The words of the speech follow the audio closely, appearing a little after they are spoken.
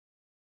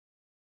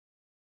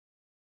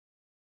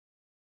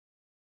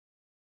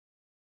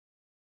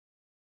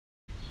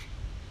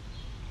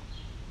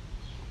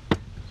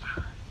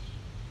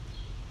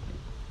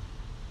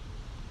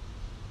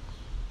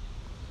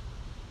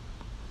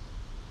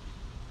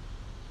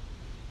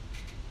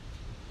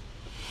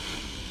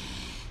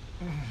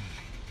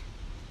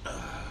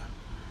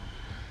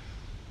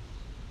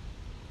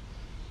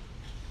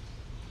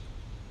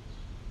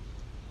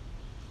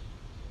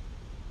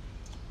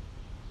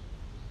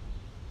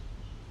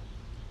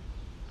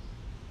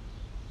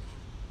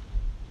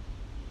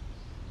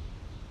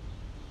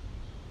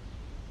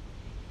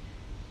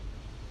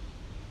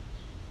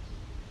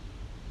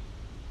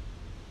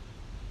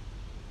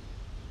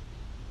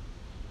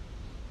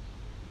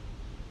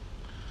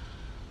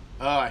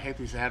Oh, I hate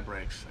these ad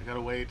breaks. I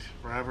gotta wait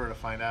forever to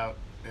find out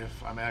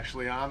if I'm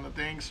actually on the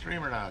dang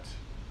stream or not.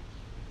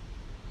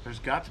 There's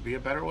got to be a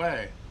better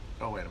way.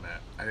 Oh, wait a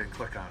minute. I didn't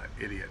click on it.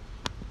 Idiot.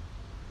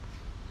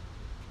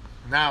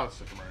 Now it's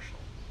the commercial.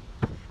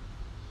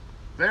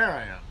 There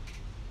I am.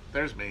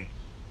 There's me.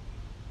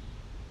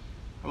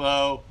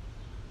 Hello.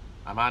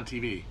 I'm on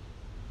TV.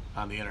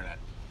 On the internet.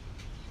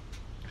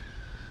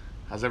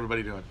 How's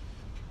everybody doing?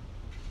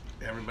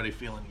 Everybody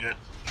feeling good?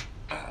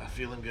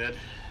 Feeling good?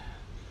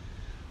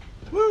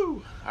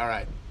 Woo! All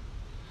right.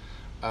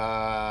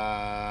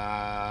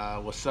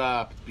 What's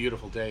up?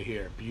 Beautiful day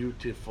here.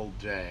 Beautiful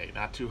day.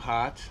 Not too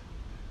hot.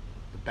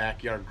 The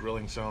backyard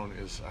grilling zone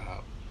is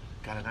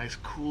got a nice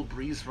cool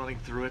breeze running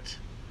through it.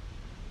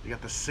 We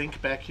got the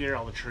sink back here,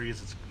 all the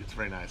trees. It's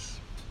very nice.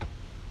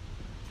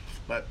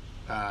 But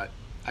I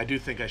do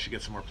think I should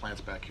get some more plants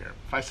back here.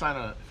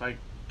 If I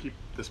keep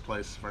this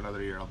place for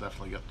another year, I'll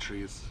definitely get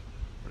trees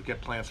or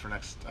get plants for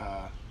next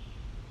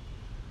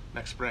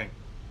spring.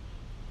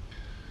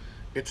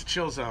 It's a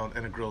chill zone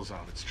and a grill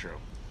zone. It's true.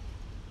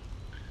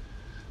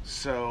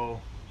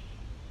 So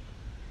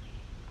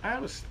I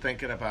was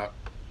thinking about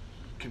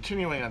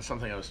continuing on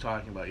something I was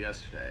talking about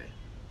yesterday.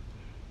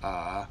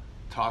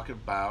 Talk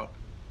about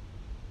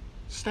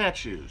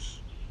statues,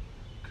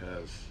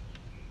 because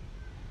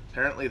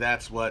apparently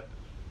that's what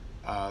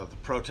the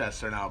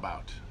protests are now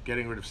about,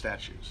 getting rid of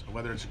statues, and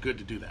whether it's good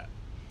to do that.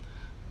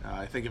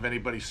 I think if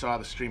anybody saw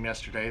the stream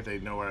yesterday, they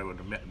know where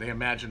they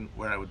imagine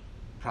where I would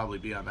probably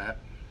be on that,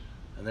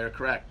 and they're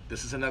correct.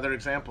 This is another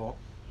example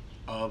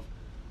of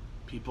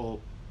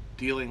people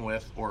dealing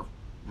with or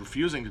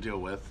refusing to deal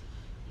with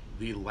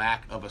the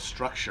lack of a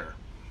structure,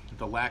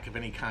 the lack of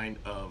any kind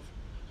of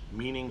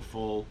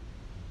meaningful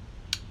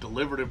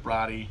deliberative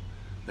body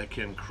that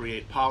can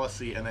create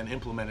policy and then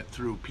implement it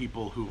through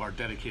people who are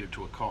dedicated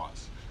to a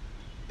cause.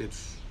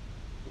 It's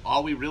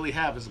all we really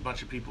have is a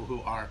bunch of people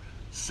who are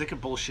sick of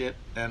bullshit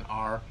and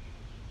are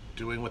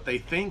doing what they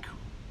think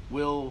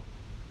will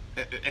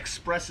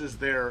expresses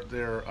their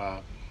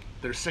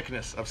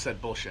sickness of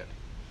said bullshit.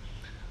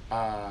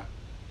 But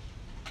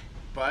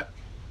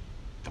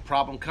the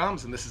problem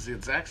comes, and this is the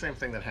exact same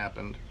thing that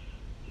happened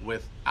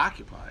with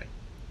Occupy,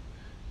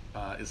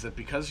 is that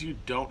because you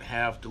don't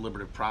have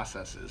deliberative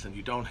processes and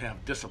you don't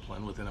have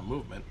discipline within a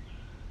movement,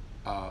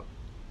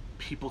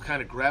 people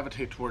kind of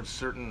gravitate towards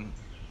certain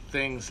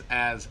things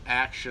as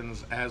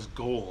actions, as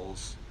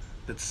goals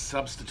that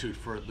substitute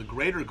for the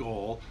greater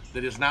goal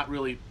that is not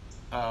really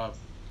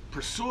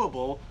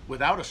pursuable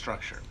without a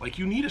structure. Like,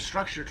 you need a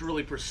structure to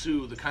really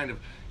pursue the kind of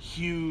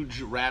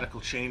huge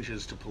radical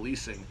changes to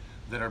policing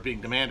that are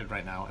being demanded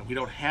right now, and we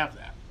don't have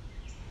that.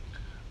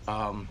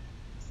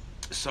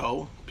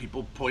 So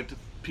people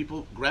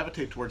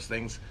gravitate towards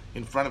things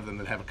in front of them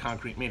that have a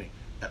concrete meaning.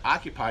 At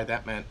Occupy,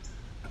 that meant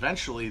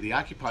eventually the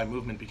Occupy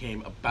movement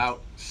became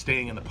about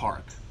staying in the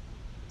park.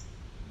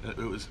 It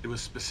was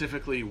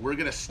specifically, we're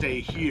going to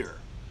stay here.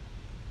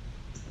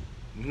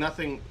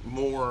 Nothing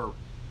more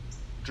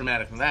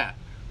dramatic than that,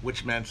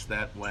 which meant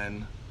that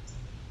when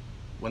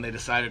they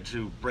decided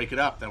to break it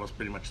up, that was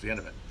pretty much the end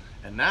of it.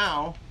 And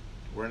now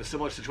we're in a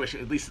similar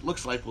situation. At least it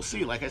looks like. We'll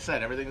see. Like I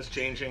said, everything is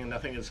changing and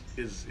nothing is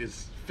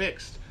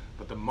fixed.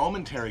 But the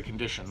momentary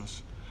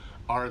conditions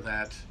are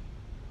that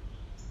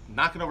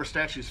knocking over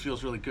statues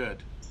feels really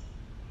good,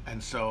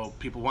 and so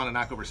people want to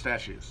knock over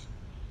statues.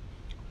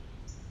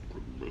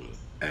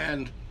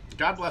 And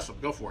God bless them.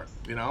 Go for it.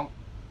 You know,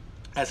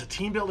 as a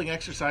team building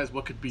exercise,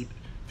 what could be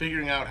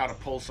figuring out how to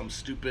pull some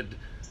stupid,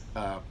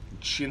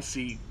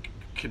 chintzy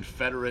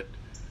Confederate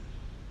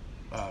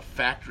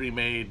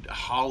factory-made,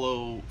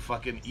 hollow,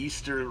 fucking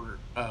Easter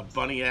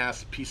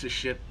bunny-ass piece of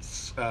shit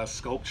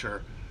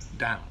sculpture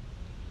down.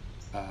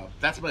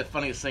 That's my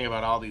funniest thing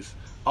about all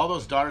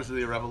those daughters of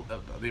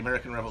the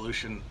American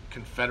Revolution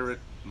Confederate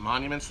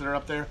monuments that are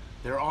up there.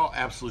 They're all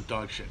absolute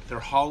dog shit. They're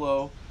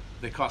hollow.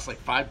 They cost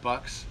like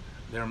 $5.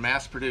 They're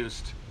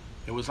mass-produced.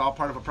 It was all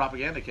part of a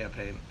propaganda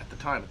campaign at the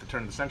time, at the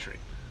turn of the century.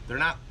 They're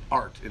not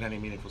art in any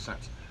meaningful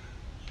sense.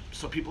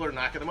 So people are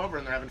knocking them over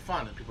and they're having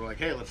fun. And people are like,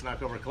 hey, let's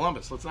knock over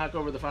Columbus. Let's knock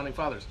over the Founding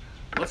Fathers.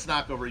 Let's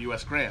knock over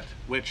U.S. Grant.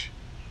 Which,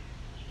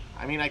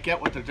 I mean, I get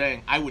what they're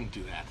saying. I wouldn't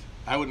do that.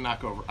 I wouldn't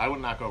knock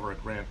over a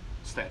Grant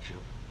statue.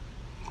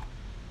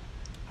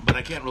 But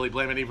I can't really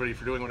blame anybody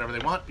for doing whatever they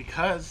want,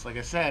 because, like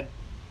I said,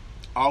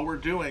 all we're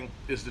doing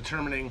is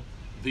determining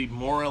the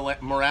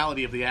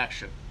morality of the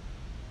action.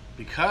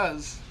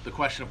 Because the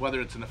question of whether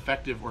it's an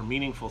effective or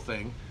meaningful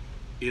thing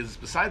is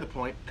beside the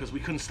point, because we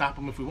couldn't stop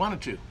them if we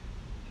wanted to.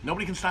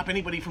 Nobody can stop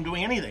anybody from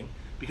doing anything,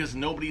 because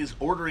nobody is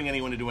ordering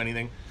anyone to do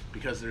anything,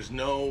 because there's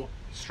no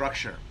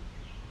structure.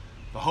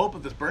 The hope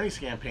of this Bernie's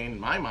campaign, in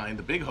my mind,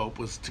 the big hope,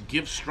 was to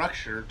give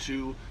structure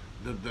to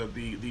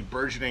the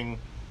burgeoning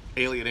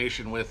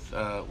alienation with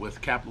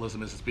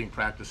capitalism as it's being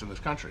practiced in this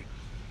country.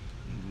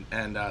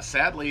 And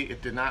sadly,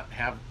 it did not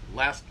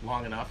last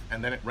long enough,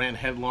 and then it ran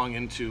headlong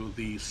into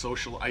the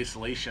social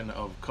isolation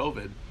of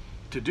COVID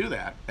to do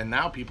that. And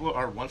now people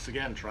are once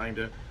again trying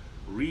to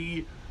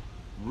reimagine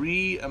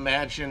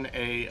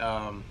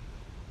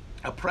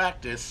a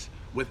practice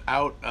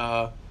without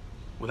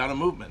without a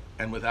movement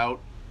and without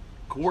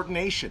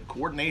coordination.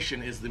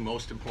 Coordination is the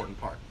most important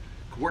part.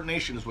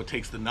 Coordination is what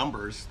takes the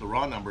numbers, the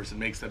raw numbers, and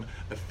makes them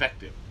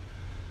effective.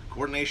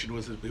 Coordination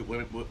was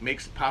what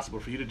makes it possible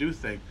for you to do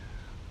things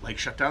like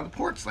shut down the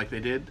ports, like they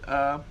did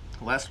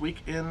last week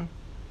in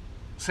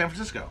San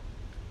Francisco.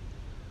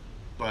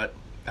 But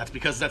that's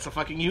because that's a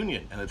fucking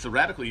union, and it's a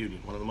radical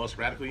union, one of the most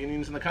radical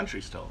unions in the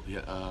country still.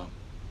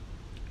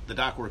 The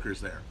dock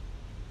workers there.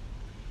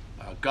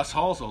 Gus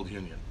Hall's old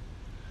union.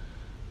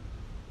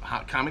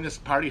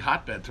 Communist Party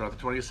hotbed throughout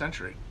the 20th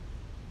century.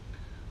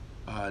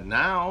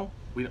 Now,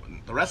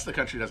 the rest of the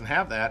country doesn't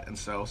have that, and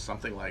so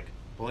something like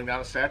pulling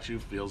down a statue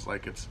feels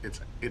like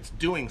it's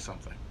doing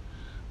something.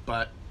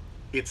 But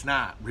it's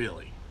not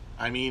really.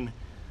 I mean,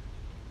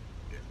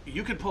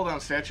 you could pull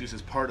down statues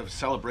as part of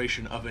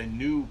celebration of a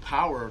new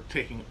power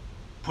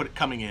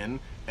coming in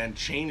and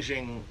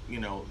changing,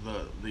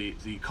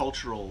 the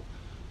cultural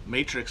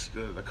matrix,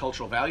 the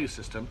cultural value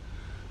system.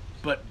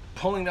 But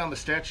pulling down the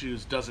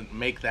statues doesn't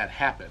make that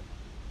happen.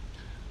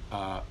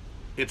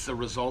 It's a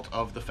result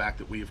of the fact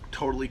that we've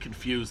totally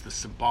confused the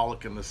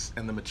symbolic and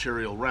the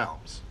material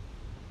realms.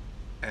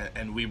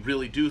 And we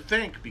really do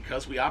think,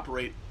 because we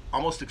operate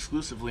almost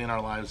exclusively in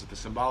our lives at the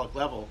symbolic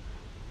level,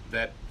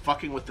 that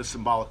fucking with the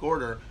symbolic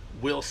order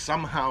will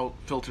somehow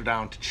filter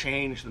down to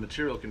change the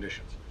material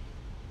conditions.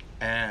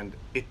 And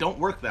it don't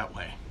work that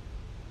way.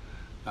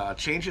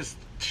 Changes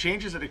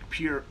that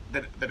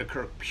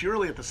occur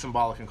purely at the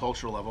symbolic and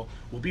cultural level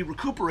will be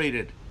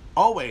recuperated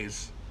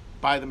always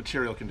by the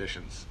material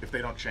conditions if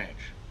they don't change.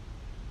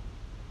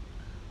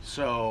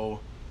 So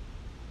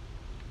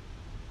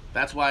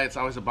that's why it's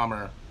always a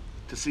bummer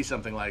to see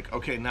something like,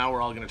 okay, now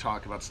we're all going to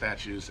talk about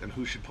statues and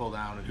who should pull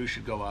down and who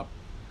should go up.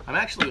 I'm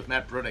actually with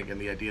Matt Brunig in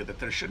the idea that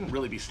there shouldn't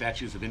really be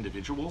statues of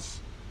individuals.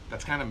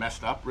 That's kind of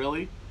messed up,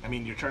 really. I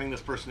mean, you're turning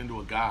this person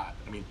into a god.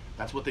 I mean,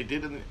 that's what they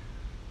did when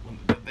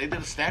they did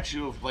a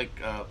statue of like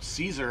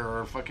Caesar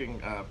or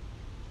fucking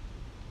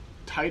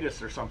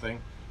Titus or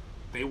something.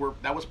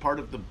 That was part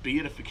of the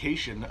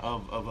beatification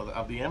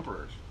of the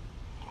emperors.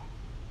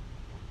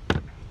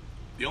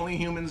 The only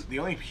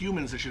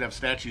humans that should have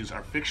statues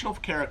are fictional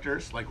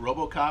characters like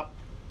RoboCop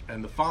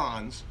and the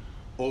Fonz,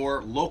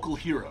 or local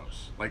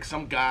heroes, like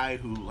some guy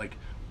who like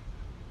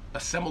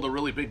assembled a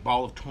really big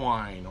ball of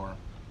twine, or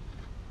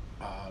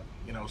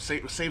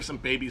save some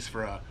babies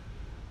from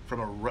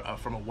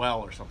a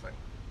well or something.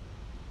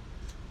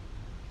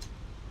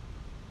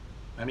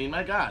 I mean,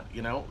 my God,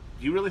 do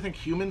you really think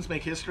humans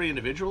make history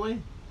individually?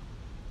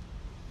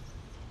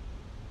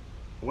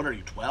 What are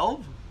you,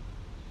 12?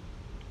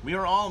 We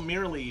are all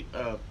merely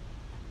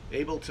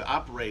able to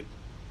operate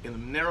in the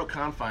narrow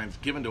confines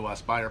given to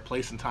us by our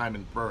place and time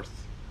and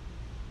birth.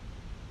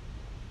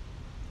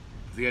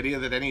 The idea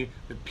that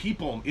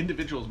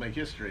individuals make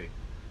history.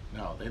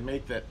 No, they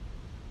make that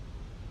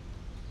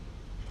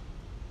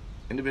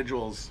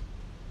individuals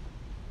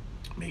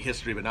make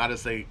history, but not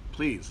as they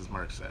please, as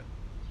Marx said.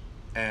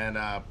 And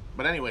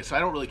but anyway, so I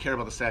don't really care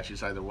about the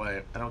statues either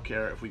way. I don't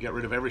care if we get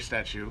rid of every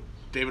statue.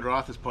 David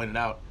Roth has pointed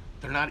out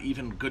they're not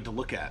even good to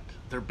look at.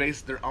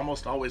 They're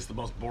almost always the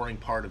most boring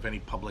part of any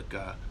public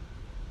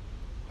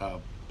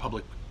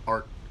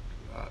art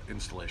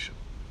installation.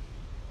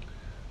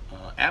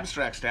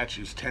 Abstract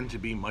statues tend to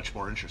be much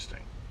more interesting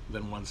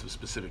than ones of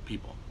specific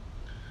people.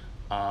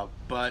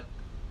 But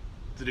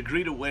the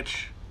degree to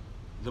which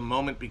the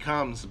moment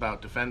becomes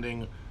about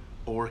defending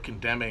or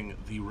condemning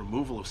the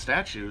removal of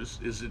statues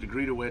is the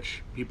degree to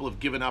which people have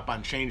given up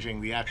on changing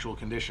the actual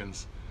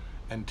conditions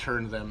and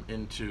turned them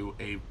into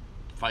a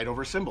fight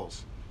over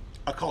symbols,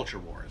 a culture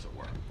war, as it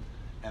were.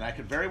 And I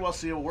could very well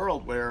see a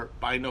world where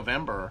by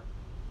November,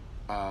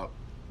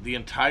 the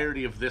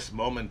entirety of this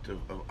moment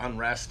of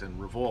unrest and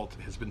revolt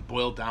has been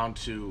boiled down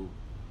to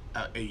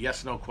a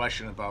yes-no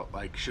question about,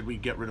 like, should we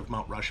get rid of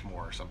Mount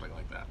Rushmore or something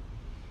like that.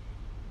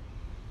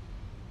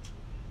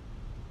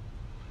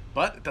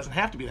 But it doesn't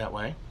have to be that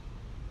way.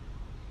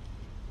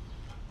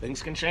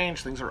 Things can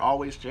change. Things are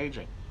always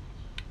changing.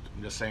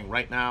 I'm just saying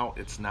right now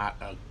it's not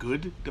a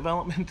good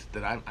development,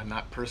 that I'm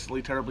not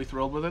personally terribly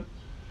thrilled with it.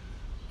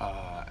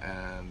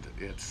 And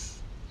it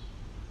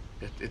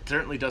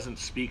certainly doesn't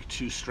speak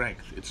to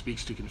strength. It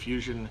speaks to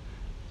confusion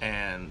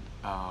and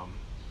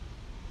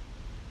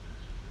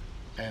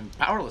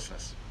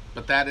powerlessness.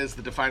 But that is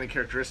the defining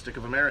characteristic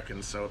of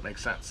Americans, so it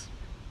makes sense.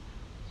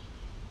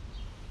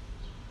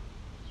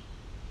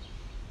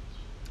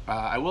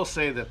 I will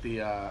say that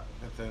the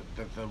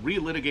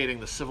relitigating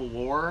the Civil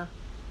War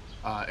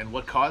and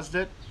what caused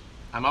it,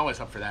 I'm always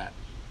up for that,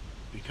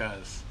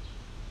 because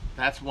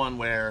that's one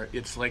where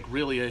it's like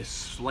really a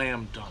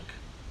slam dunk.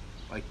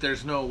 Like,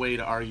 there's no way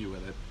to argue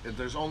with it.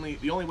 The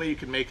only way you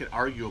can make it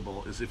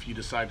arguable is if you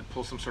decide to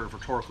pull some sort of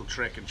rhetorical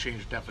trick and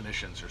change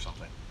definitions or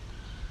something.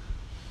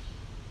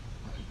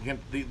 Again,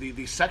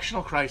 the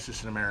sectional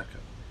crisis in America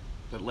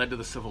that led to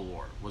the Civil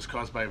War was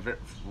caused by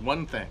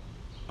one thing,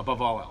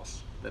 above all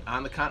else, that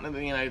on the continent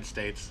of the United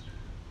States,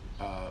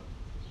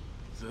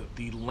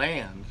 the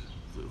land,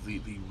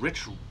 the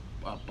rich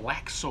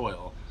black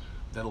soil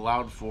that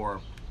allowed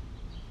for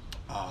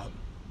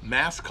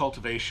mass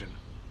cultivation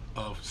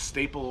of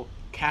staple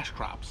cash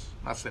crops,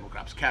 not staple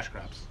crops, cash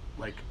crops,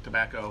 like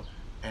tobacco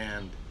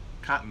and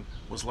cotton,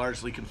 was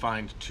largely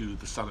confined to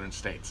the southern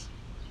states.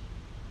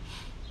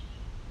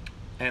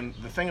 And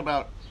the thing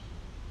about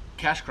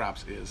cash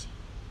crops is,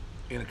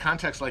 in a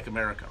context like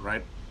America,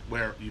 right,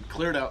 where you've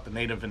cleared out the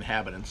native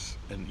inhabitants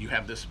and you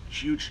have this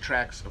huge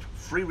tracts of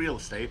free real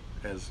estate,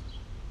 as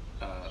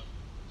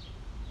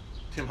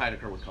Tim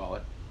Heidecker would call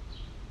it,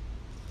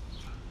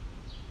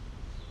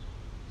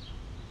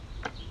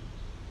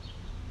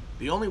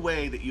 the only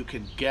way that you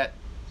can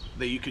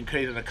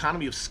create an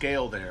economy of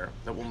scale there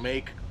that will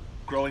make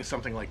growing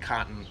something like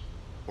cotton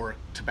or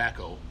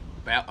tobacco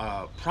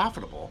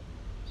profitable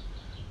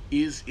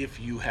is if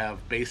you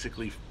have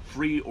basically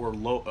free or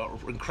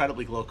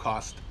incredibly low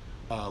cost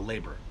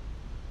labor.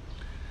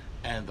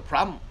 And the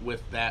problem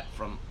with that,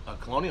 from a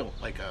colonial,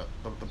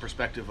 the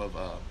perspective of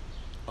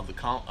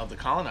the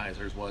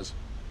colonizers, was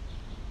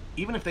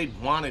even if they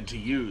wanted to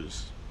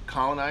use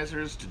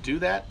colonizers to do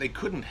that, they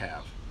couldn't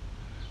have,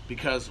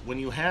 because when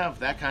you have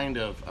that kind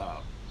of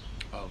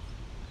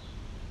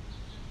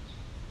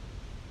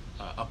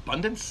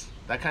abundance,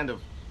 that kind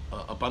of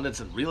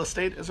abundance in real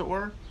estate, as it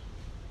were,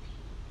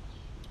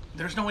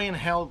 there's no way in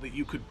hell that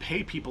you could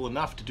pay people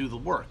enough to do the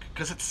work,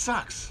 because it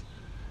sucks.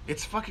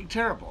 It's fucking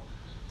terrible.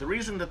 The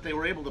reason that they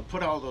were able to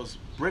put all those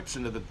Brits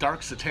into the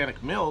dark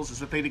satanic mills is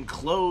that they'd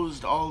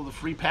enclosed all the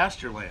free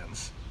pasture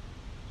lands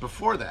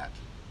before that.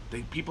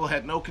 People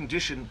had no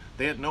condition,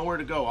 they had nowhere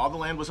to go, all the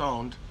land was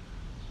owned,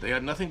 they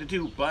had nothing to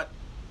do but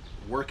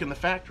work in the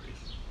factories.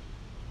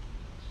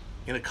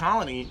 In a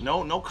colony,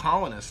 no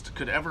colonist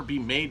could ever be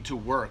made to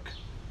work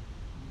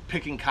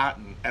picking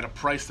cotton at a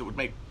price that would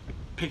make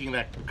picking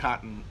that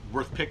cotton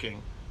worth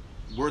picking,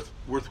 worth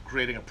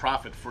creating a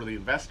profit for the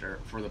investor,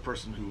 for the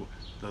person who,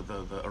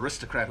 the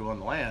aristocrat who owned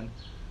the land,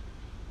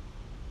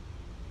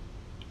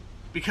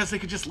 because they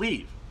could just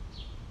leave.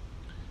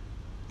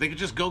 They could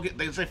just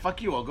they'd say,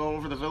 fuck you, I'll go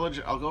over the village,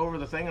 I'll go over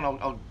the thing, and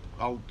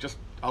I'll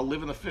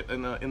live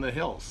in the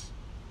hills.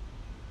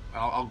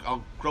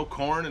 I'll grow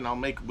corn and I'll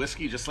make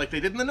whiskey just like they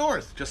did in the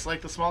north, just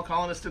like the small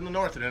colonists in the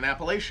north and in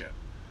Appalachia.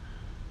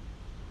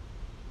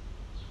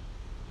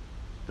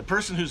 The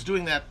person who's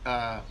doing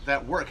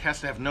that work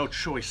has to have no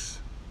choice.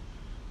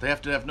 They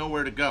have to have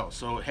nowhere to go.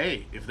 So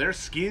hey, if their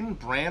skin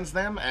brands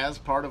them as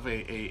part of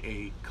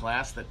a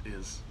class that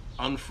is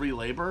unfree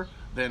labor,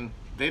 then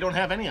they don't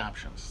have any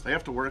options. They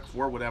have to work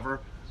for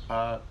whatever.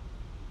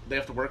 They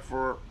have to work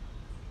for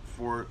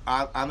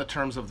on the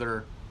terms of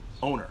their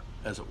owner,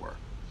 as it were,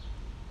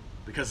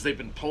 because they've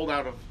been pulled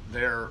out of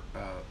their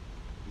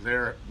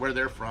where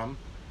they're from.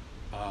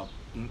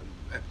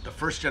 The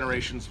first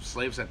generations of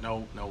slaves had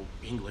no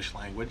English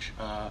language,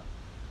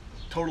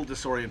 total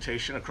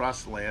disorientation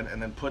across the land,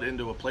 and then put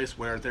into a place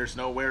where there's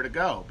nowhere to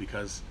go,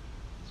 because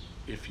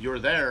if you're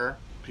there,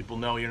 people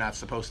know you're not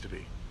supposed to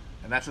be.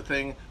 And that's a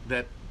thing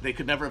that they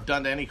could never have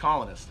done to any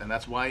colonist, and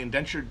that's why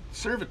indentured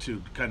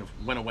servitude kind of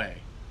went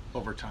away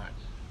over time,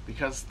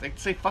 because they'd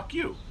say, fuck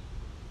you.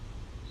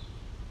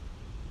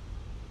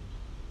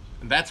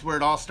 And that's where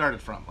it all started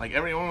from. Like,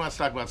 everyone wants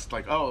to talk about,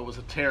 like, oh, it was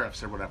the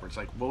tariffs or whatever. It's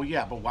like, well,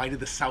 yeah, but why did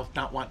the South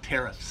not want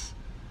tariffs?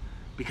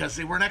 Because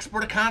they were an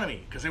export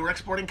economy. Because they were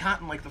exporting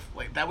cotton like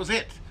that was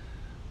it.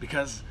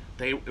 Because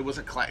it was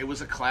a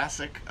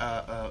classic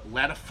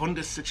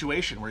latifundist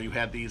situation where you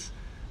had these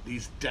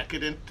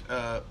decadent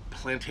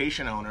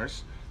plantation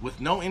owners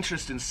with no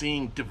interest in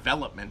seeing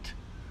development.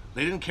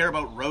 They didn't care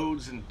about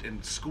roads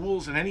and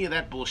schools and any of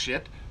that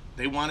bullshit.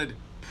 They wanted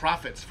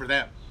profits for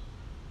them.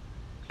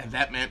 And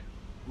that meant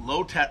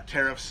low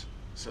tariffs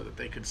so that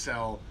they could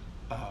sell,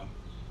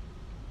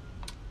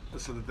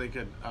 so that they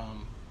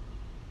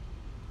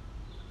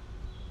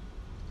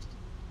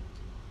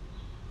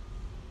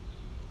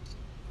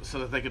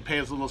could pay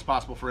as little as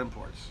possible for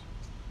imports.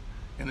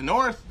 In the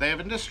North, they have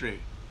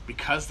industry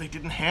because they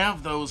didn't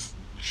have those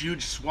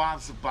huge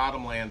swaths of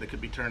bottom land that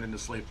could be turned into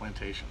slave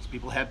plantations.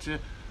 People had to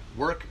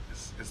work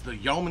as the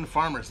yeoman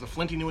farmers, the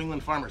flinty New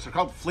England farmers. They're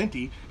called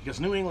flinty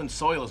because New England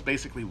soil is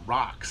basically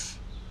rocks.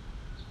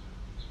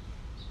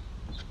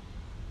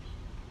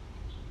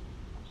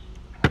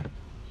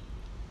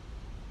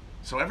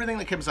 So everything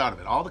that comes out of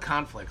it, all the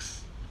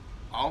conflicts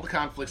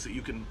that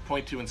you can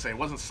point to and say, it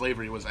wasn't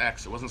slavery, it was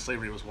X, it wasn't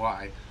slavery, it was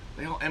Y,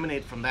 they all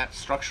emanate from that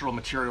structural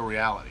material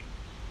reality.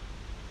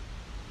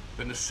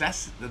 The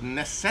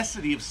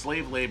necessity of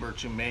slave labor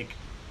to make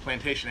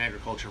plantation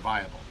agriculture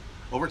viable.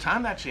 Over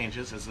time that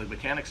changes as the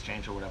mechanics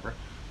change or whatever,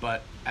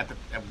 but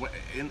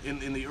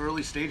in the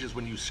early stages,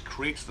 when you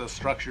create the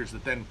structures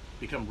that then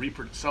become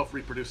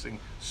self-reproducing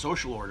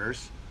social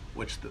orders,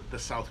 which the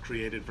South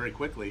created very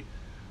quickly,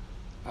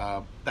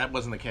 that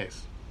wasn't the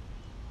case.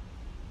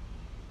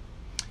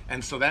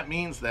 And so that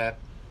means that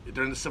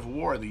during the Civil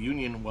War, the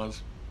Union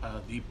was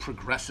the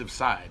progressive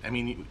side. I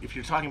mean, if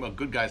you're talking about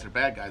good guys or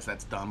bad guys,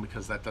 that's dumb,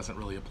 because that doesn't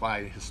really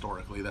apply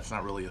historically. That's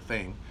not really a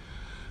thing.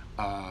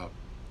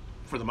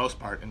 For the most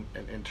part,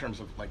 in terms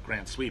of like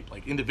grand sweep,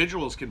 like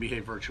individuals can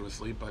behave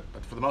virtuously, but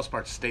for the most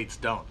part, states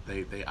don't.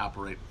 They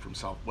operate from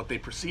what they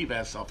perceive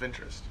as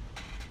self-interest.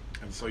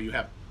 And so you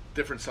have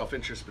different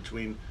self-interest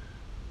between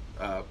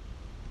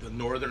the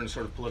northern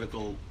sort of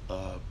political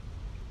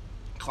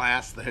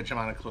class, the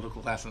hegemonic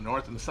political class in the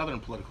north, and the southern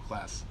political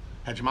class,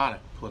 hegemonic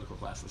political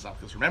class in the south.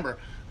 Because remember,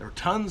 there were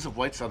tons of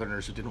white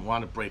Southerners who didn't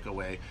want to break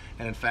away,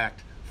 and in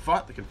fact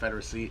fought the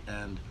Confederacy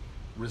and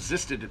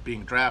resisted it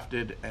being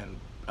drafted, and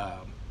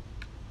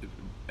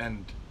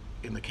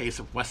in the case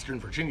of Western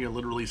Virginia,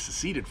 literally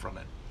seceded from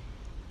it.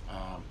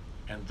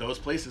 And those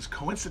places,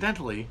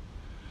 coincidentally,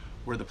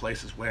 were the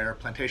places where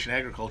plantation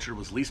agriculture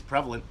was least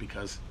prevalent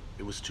because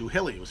it was too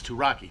hilly, it was too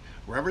rocky.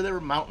 Wherever there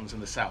were mountains in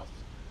the south,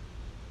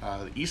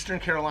 the Eastern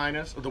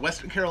Carolinas, or the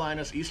Western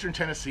Carolinas, Eastern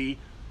Tennessee,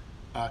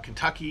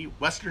 Kentucky,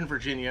 Western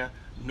Virginia,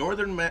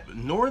 northern,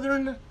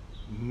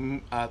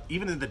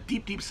 even in the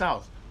deep, deep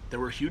south, there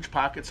were huge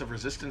pockets of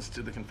resistance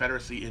to the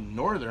Confederacy in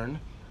northern,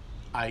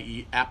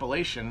 i.e.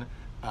 Appalachian,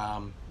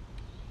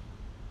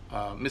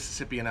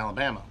 Mississippi, and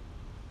Alabama.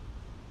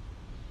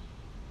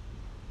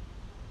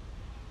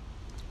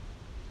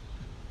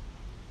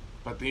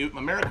 But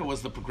America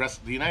was the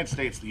progressive. The United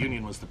States, the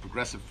Union, was the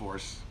progressive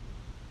force,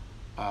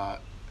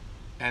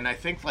 and I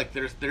think like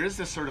there is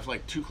this sort of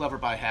like too clever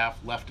by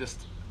half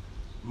leftist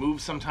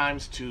move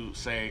sometimes to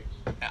say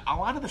a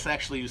lot of this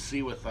actually you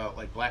see with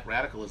like black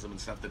radicalism and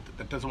stuff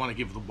that doesn't want to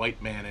give the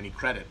white man any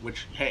credit.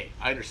 Which, hey,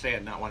 I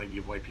understand not wanting to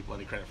give white people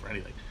any credit for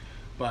anything,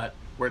 but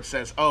where it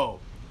says, oh,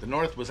 the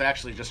North was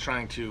actually just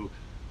trying to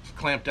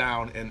clamp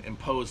down and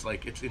impose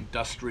like its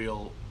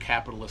industrial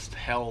capitalist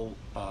hell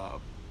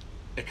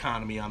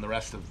economy on the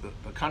rest of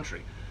the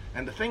country.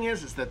 And the thing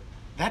is that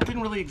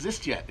didn't really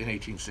exist yet in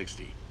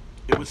 1860.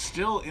 It was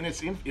still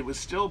it was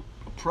still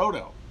a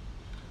proto.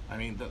 I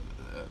mean,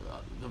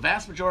 the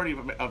vast majority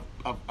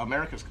of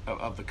America's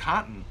of the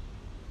cotton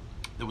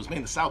that was made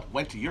in the South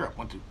went to Europe,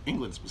 went to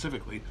England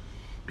specifically,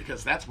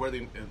 because that's where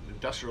the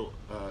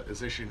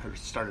industrialization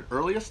started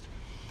earliest,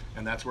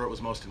 and that's where it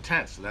was most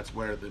intense. So that's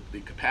where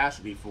the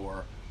capacity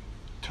for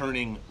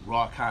turning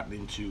raw cotton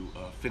into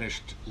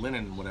finished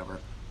linen, whatever,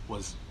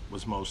 was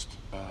most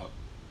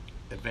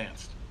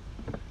advanced.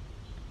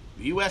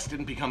 The U.S.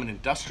 didn't become an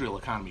industrial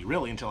economy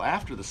really until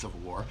after the Civil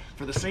War,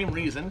 for the same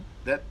reason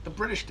that the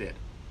British did.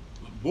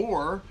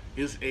 War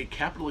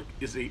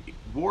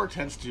war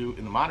tends to,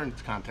 in the modern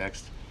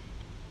context,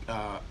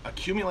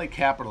 accumulate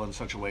capital in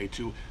such a way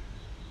to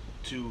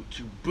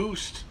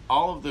boost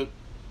all of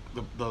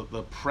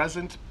the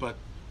present, but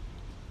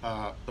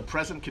the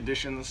present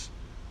conditions,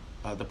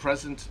 the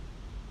present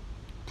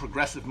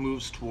progressive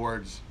moves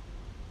towards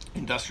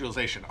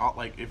industrialization.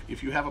 Like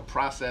if you have a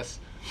process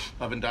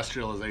of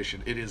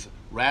industrialization, it is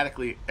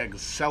radically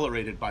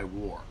accelerated by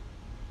war,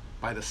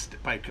 by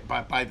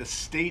the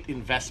state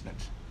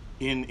investment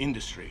in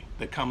industry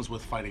that comes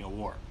with fighting a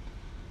war.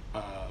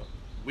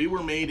 We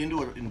were made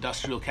into an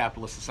industrial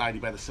capitalist society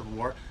by the Civil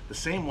War, the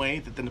same way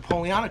that the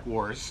Napoleonic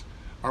Wars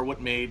are what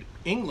made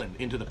England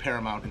into the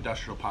paramount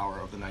industrial power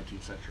of the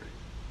 19th century.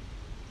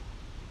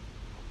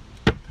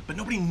 But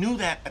nobody knew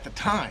that at the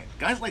time.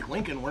 Guys like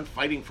Lincoln weren't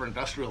fighting for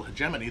industrial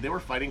hegemony. They were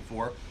fighting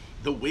for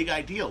the Whig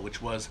ideal,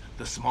 which was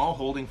the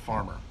smallholding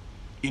farmer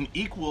in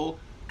equal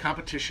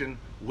competition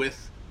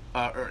with,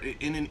 or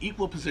in an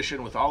equal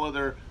position with all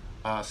other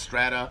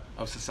strata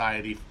of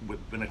society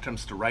when it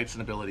comes to rights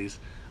and abilities,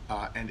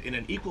 and in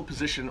an equal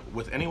position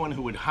with anyone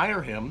who would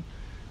hire him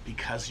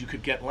because you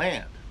could get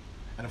land.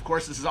 And of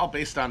course, this is all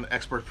based on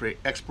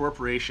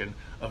expropriation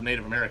of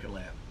Native American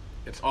land.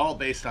 It's all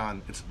based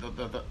on,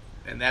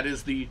 and that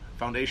is the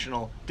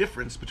foundational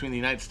difference between the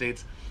United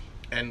States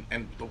and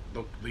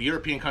the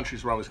European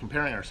countries we're always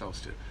comparing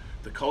ourselves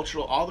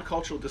to. All the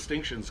cultural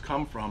distinctions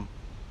come from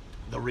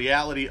the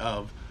reality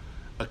of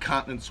a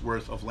continent's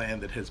worth of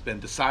land that has been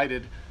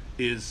decided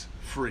is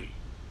free,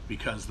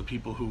 because the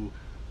people who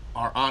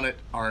are on it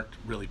aren't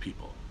really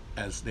people,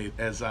 as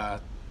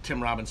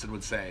Tim Robinson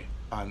would say.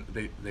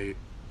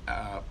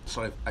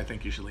 So I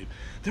think you should leave.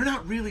 They're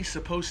not really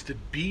supposed to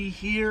be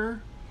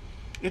here.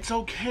 It's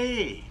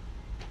okay.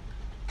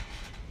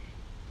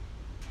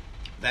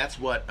 That's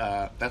what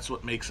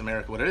makes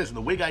America what it is. And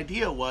the Whig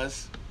idea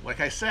was,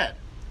 like I said,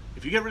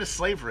 if you get rid of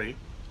slavery,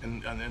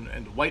 and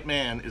the white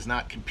man is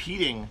not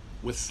competing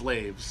with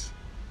slaves,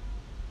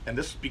 and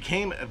this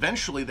became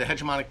eventually the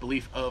hegemonic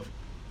belief of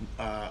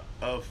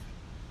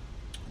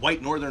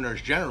white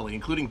Northerners generally,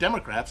 including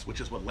Democrats, which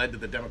is what led to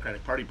the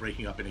Democratic Party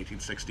breaking up in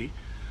 1860,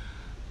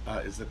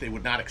 is that they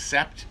would not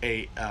accept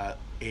a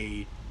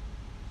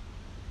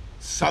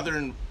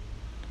Southern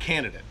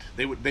candidate.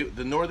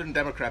 The Northern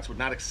Democrats would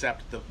not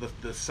accept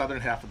the Southern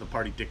half of the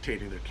party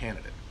dictating their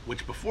candidate,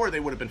 which before they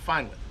would have been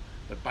fine with.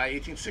 But by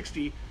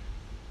 1860,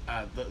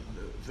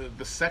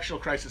 the sexual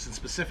crisis, and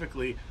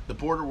specifically the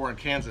border war in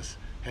Kansas,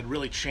 had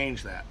really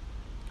changed that.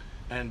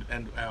 And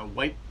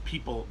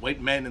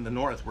white men in the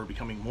North were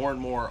becoming more and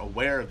more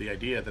aware of the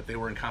idea that they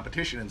were in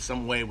competition in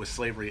some way with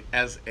slavery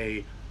as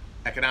a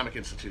economic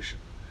institution.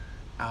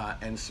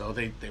 And so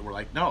they were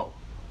like, no,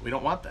 we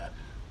don't want that.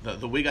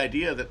 The Whig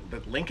idea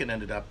that Lincoln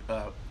ended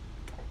up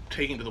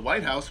taking to the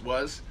White House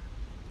was,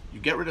 you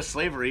get rid of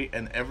slavery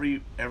and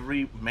every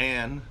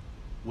man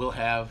will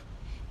have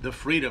the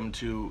freedom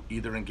to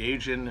either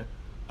engage in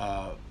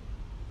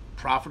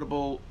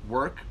profitable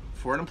work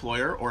for an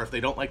employer, or if they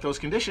don't like those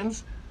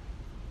conditions,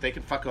 they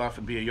can fuck off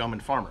and be a yeoman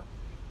farmer.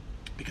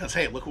 Because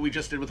hey, look what we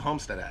just did with the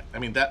Homestead Act. I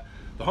mean, that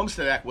the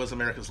Homestead Act was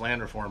America's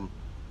land reform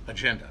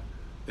agenda,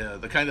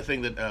 the kind of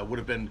thing that would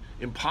have been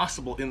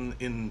impossible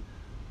in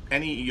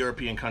any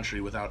European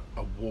country without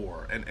a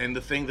war, and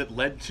the thing that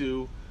led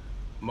to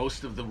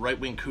most of the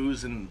right-wing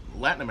coups in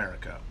Latin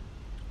America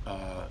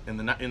in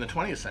the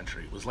 20th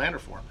century was land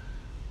reform.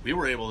 We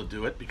were able to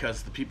do it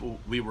because the people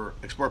we were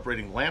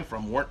expropriating land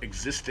from weren't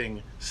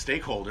existing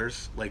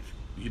stakeholders like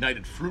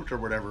United Fruit or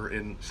whatever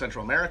in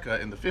Central America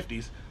in the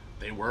 50s.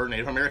 They were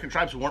Native American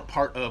tribes who weren't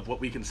part of what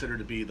we consider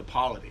to be the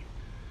polity,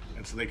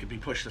 and so they could be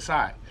pushed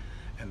aside.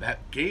 And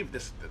that gave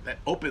that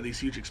opened these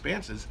huge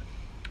expanses,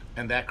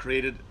 and that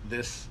created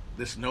this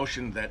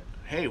notion that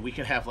hey, we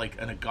can have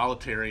like an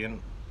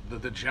egalitarian,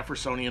 the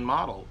Jeffersonian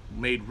model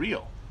made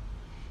real.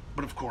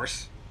 But of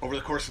course, over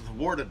the course of the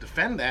war, to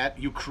defend that,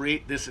 you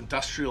create this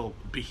industrial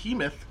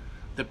behemoth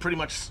that pretty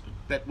much,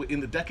 that in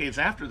the decades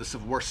after the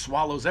Civil War,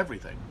 swallows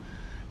everything.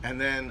 And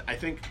then I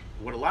think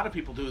what a lot of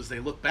people do is they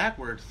look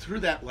backward through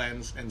that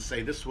lens and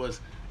say this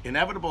was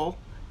inevitable,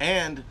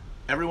 and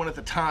everyone at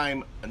the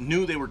time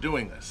knew they were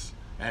doing this.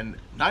 And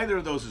neither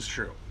of those is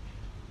true.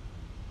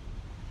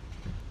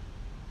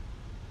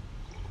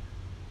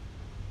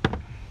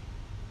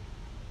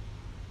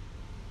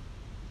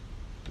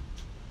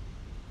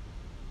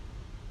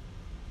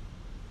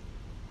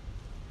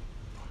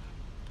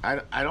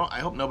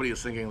 I hope nobody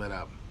is thinking that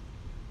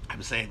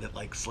I'm saying that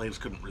like slaves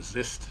couldn't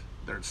resist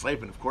their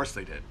enslavement. Of course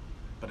they did,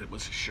 but it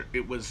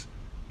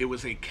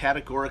was a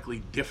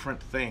categorically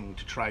different thing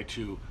to try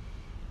to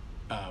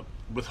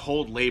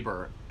withhold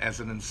labor as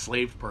an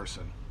enslaved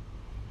person,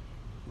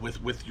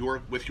 with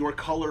your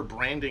color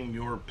branding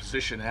your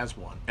position as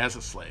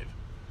a slave,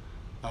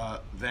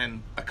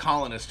 than a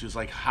colonist who's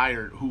like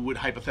hired, who would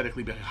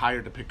hypothetically be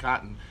hired to pick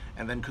cotton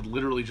and then could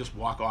literally just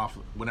walk off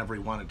whenever he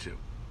wanted to,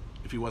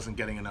 if he wasn't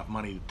getting enough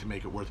money to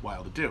make it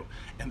worthwhile to do.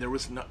 And there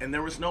was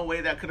no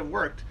way that could have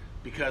worked,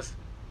 because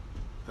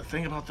the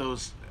thing about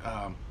those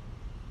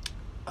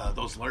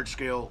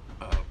large-scale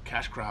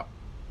cash crop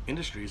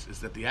industries is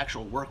that the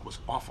actual work was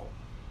awful.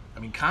 I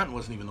mean, cotton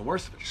wasn't even the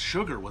worst of it.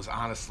 Sugar was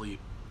honestly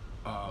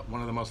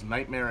one of the most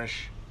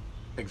nightmarish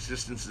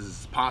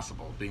existences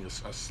possible, being a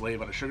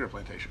slave on a sugar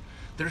plantation.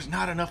 There's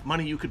not enough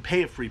money you could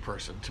pay a free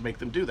person to make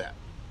them do that,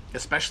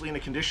 especially in a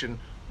condition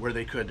where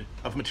they could,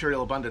 of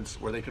material abundance,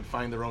 where they could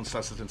find their own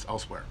sustenance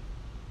elsewhere.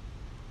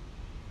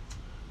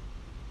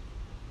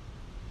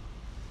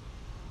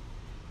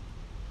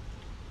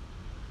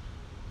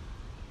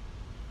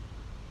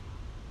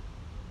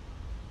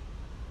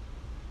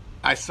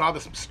 I saw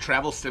this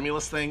travel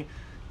stimulus thing.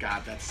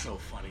 God, that's so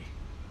funny.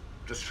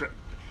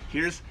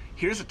 Here's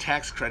a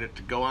tax credit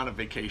to go on a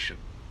vacation.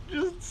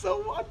 Just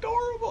so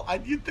adorable.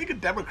 You'd think a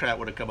Democrat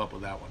would have come up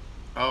with that one.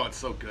 Oh, it's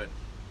so good.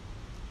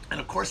 And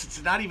of course,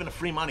 it's not even a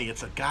free money.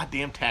 It's a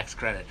goddamn tax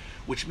credit,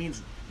 which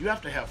means you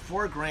have to have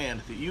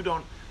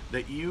 $4,000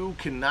 that you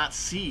cannot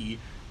see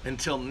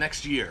until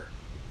next year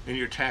in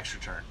your tax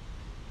return.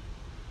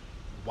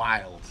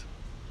 Wild.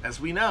 As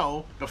we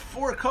know,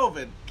 before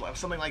COVID,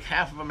 something like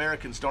half of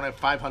Americans don't have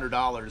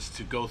 $500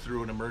 to go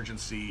through an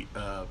emergency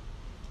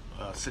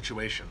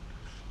situation.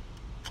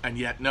 And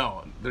yet,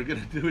 no, they're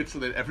going to do it so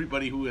that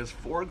everybody who has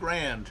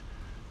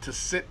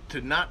 $4,000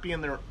 to not be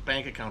in their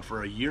bank account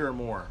for a year or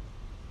more,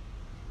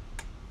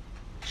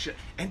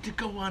 and to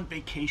go on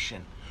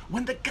vacation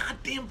when the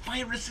goddamn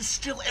virus is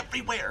still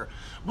everywhere,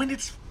 when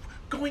it's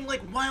going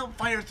like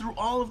wildfire through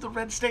all of the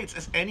red states,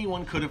 as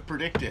anyone could have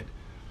predicted.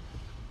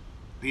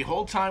 The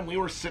whole time we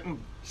were sitting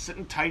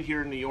tight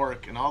here in New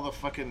York, and all the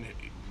fucking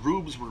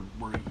rubes were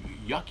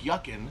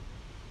yucking,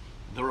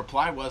 the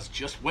reply was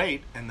just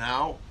wait. And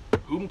now,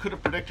 whom could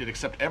have predicted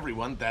except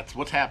everyone? That's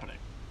what's happening.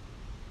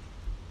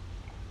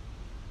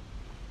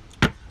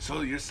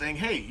 So you're saying,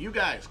 hey, you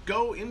guys,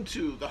 go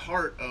into the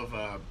heart of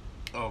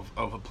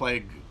a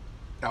plague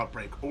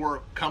outbreak,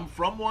 or come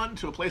from one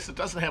to a place that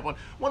doesn't have one.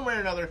 One way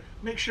or another,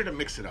 make sure to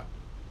mix it up.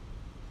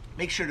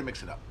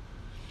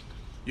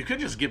 You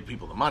could just give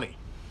people the money.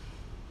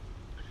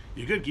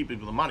 You could give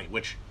people the money,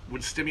 which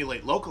would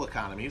stimulate local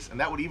economies, and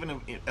that would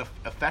even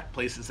affect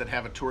places that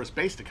have a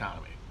tourist-based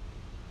economy.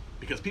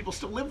 Because people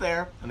still live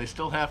there, and they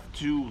still have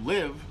to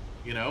live,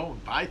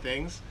 buy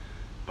things,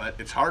 but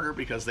it's harder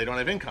because they don't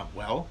have income.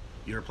 Well,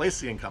 you replace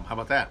the income. How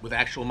about that? With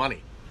actual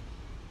money.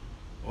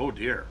 Oh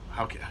dear.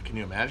 How can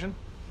you imagine?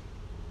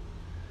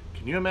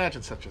 Can you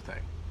imagine such a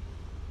thing?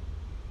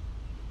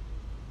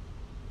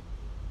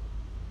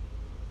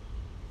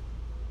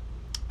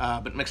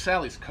 But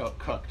McSally's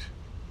cooked.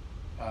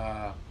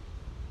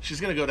 She's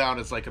going to go down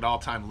as like an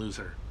all-time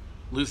loser,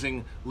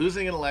 losing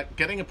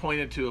getting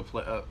appointed to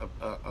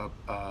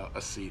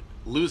a seat,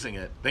 losing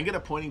it, then get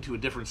appointed to a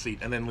different seat,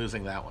 and then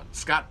losing that one.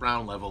 Scott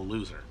Brown level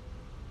loser.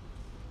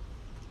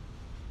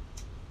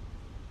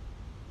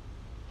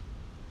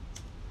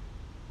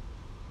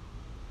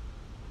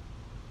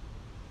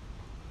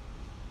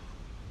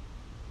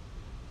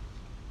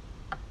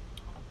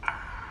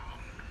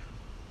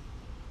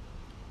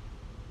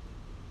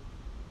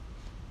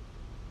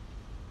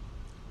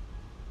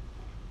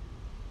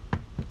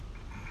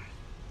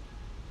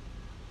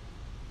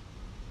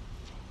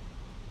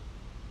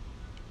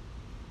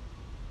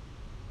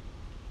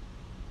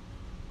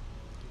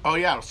 Oh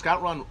yeah,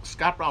 Scott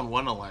Brown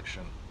won an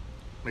election.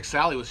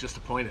 McSally was just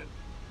appointed,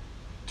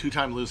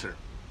 two-time loser.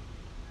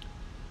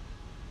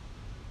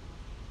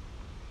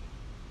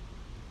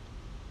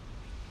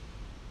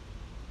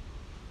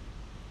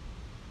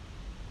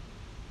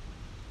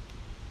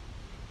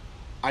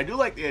 I do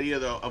like the idea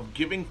though of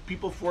giving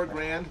people 4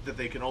 grand that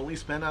they can only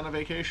spend on a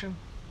vacation.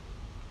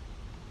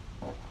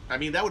 I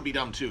mean, that would be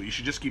dumb too. You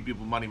should just give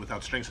people money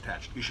without strings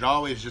attached. You should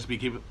always just be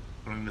keeping.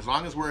 I mean, as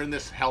long as we're in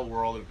this hell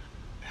world and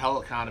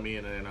hell economy,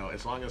 and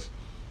as long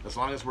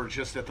as we're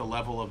just at the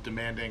level of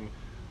demanding,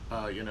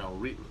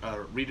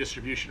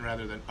 redistribution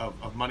rather than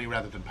of money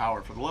rather than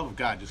power. For the love of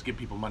God, just give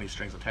people money,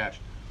 strings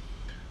attached.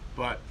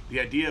 But the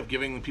idea of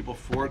giving people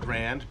 4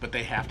 grand, but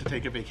they have to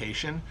take a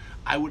vacation,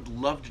 I would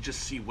love to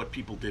just see what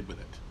people did with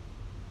it.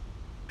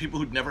 People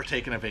who'd never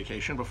taken a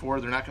vacation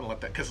before, they're not going to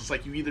let that, because it's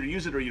like you either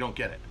use it or you don't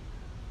get it.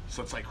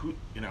 So it's like,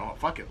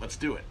 fuck it, let's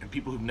do it. And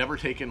people who've never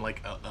taken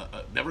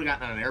never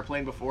gotten on an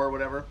airplane before or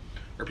whatever,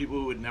 or people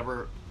who would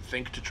never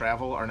think to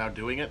travel are now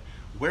doing it.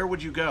 Where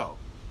would you go?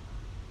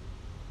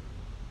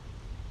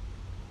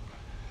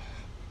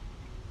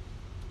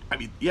 I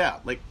mean, yeah,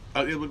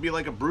 it would be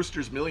like a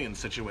Brewster's Millions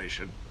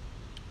situation,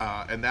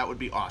 and that would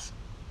be awesome.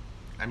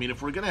 I mean,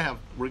 if we're gonna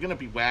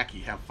be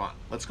wacky, have fun.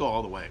 Let's go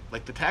all the way.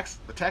 Like the tax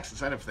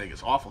incentive thing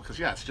is awful because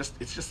yeah, it's just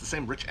the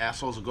same rich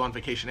assholes who go on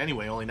vacation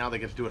anyway. Only now they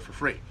get to do it for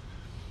free.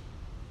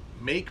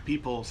 Make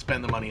people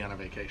spend the money on a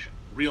vacation,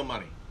 real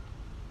money.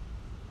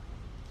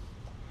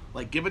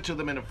 Like give it to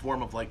them in a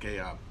form of like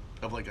a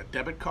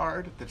debit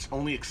card that's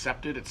only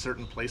accepted at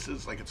certain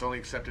places. Like it's only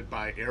accepted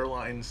by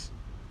airlines.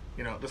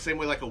 The same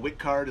way like a WIC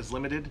card is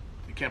limited.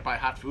 You can't buy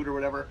hot food or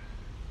whatever.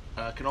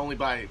 Can only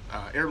buy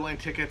airline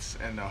tickets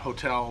and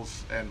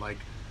hotels and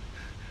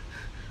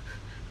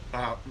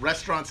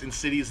restaurants in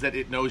cities that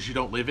it knows you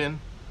don't live in.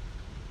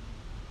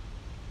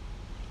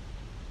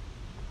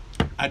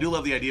 I do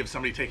love the idea of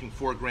somebody taking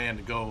 4 grand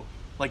to go,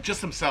 like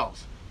just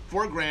themselves,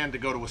 4 grand to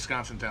go to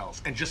Wisconsin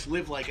Dells and just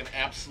live like an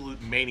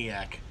absolute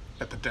maniac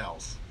at the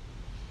Dells.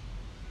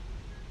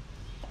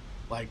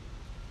 Like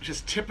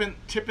just tipping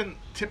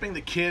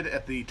the kid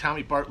at the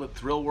Tommy Bartlett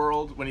Thrill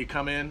World when you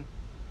come in,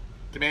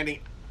 demanding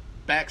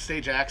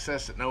backstage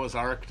access at Noah's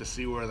Ark to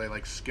see where they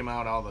like skim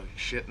out all the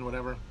shit and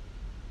whatever.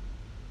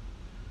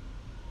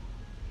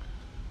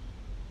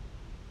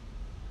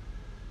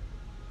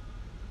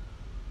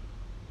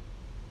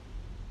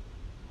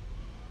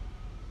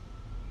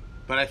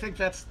 But I think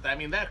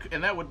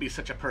that would be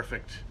such a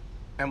perfect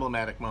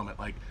emblematic moment.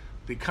 Like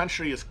the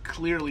country is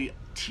clearly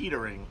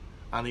teetering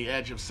on the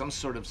edge of some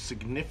sort of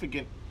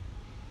significant,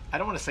 I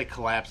don't want to say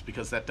collapse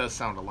because that does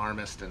sound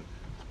alarmist, and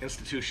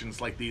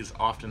institutions like these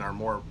often are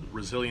more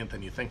resilient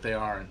than you think they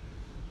are. And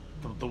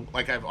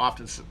like I've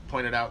often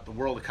pointed out, the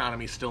world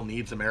economy still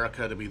needs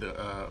America to be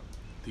the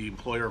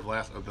employer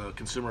of the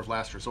consumer of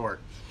last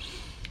resort.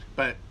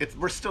 But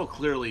we're still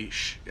clearly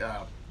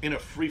in a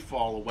free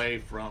fall away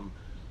from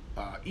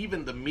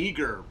even the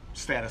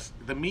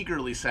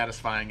meagerly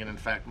satisfying and in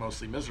fact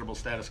mostly miserable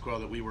status quo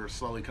that we were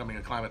slowly coming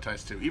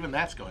acclimatized to. Even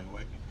that's going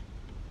away.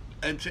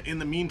 And in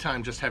the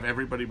meantime, just have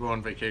everybody go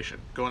on vacation,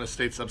 go on a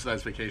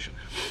state-subsidized vacation,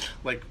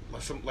 like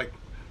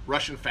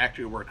Russian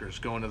factory workers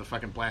going to the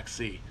fucking Black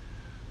Sea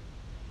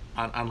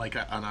on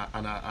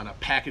a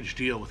package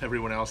deal with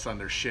everyone else on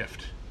their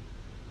shift.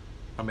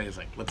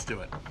 Amazing. Let's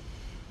do it.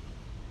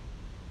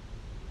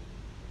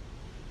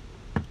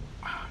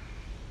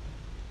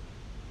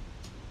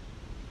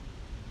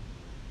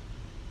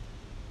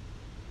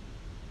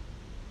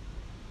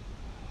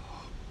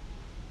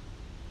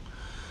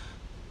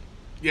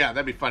 Yeah,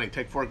 that'd be funny.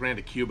 Take 4 grand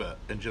to Cuba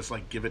and just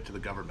like give it to the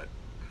government.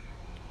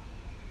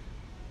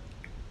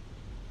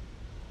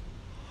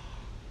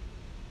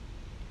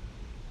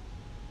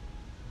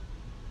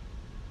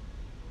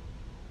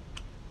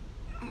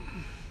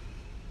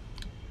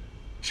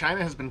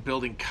 China has been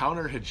building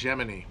counter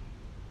hegemony.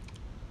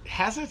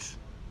 Has it?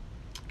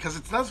 Because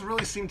it does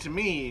really seem to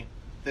me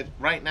that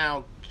right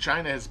now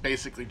China is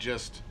basically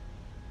just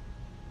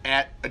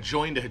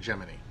joined a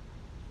hegemony.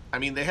 I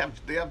mean,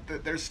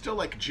 there's still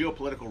like a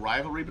geopolitical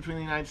rivalry between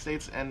the United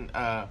States and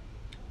the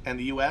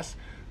U.S.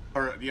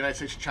 or the United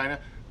States and China,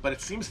 but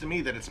it seems to me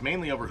that it's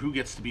mainly over who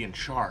gets to be in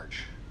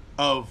charge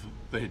of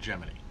the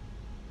hegemony,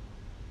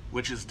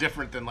 which is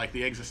different than like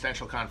the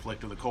existential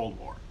conflict of the Cold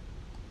War.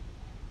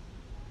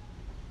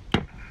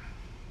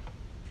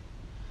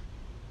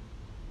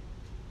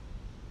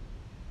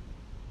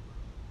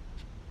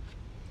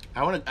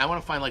 I want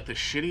to find like the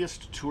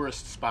shittiest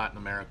tourist spot in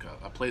America,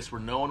 a place where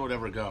no one would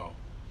ever go.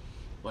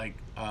 Like,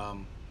 you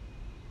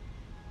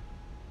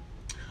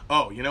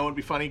know what would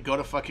be funny? Go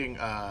to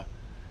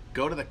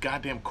the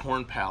goddamn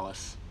Corn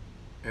Palace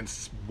in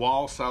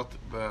Wall,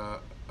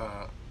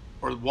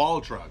 or Wall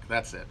Drug,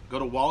 that's it. Go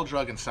to Wall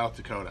Drug in South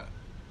Dakota.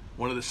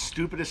 One of the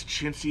stupidest,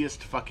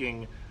 chintziest,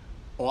 fucking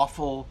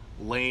awful,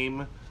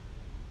 lame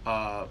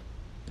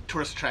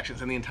tourist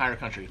attractions in the entire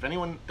country. If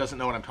anyone doesn't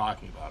know what I'm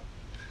talking about,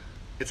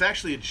 it's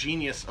actually a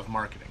genius of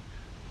marketing.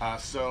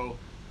 So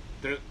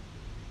there,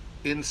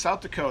 in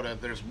South Dakota,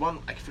 there's one,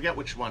 I forget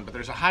which one, but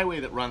there's a highway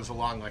that runs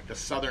along like the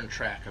southern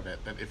track of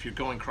it. That if you're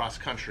going cross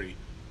country,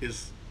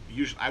 is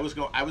usually I was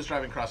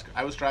driving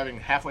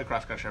halfway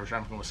cross country. I was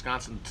driving from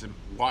Wisconsin to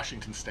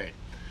Washington State,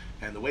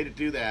 and the way to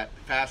do that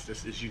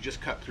fastest is you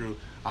just cut through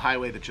a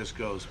highway that just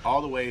goes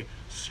all the way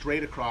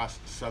straight across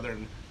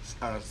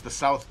the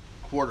south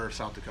quarter of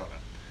South Dakota.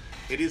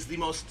 It is the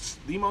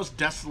most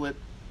desolate,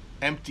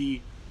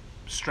 empty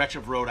stretch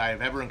of road I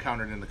have ever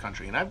encountered in the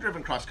country. And I've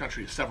driven cross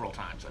country several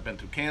times. I've been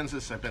through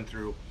Kansas. I've been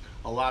through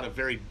a lot of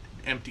very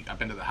empty. I've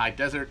been to the high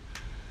desert.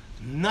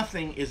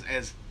 Nothing is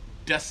as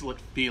desolate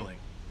feeling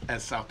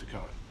as South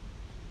Dakota.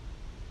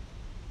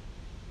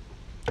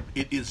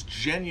 It is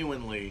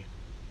genuinely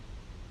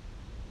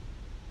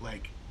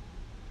like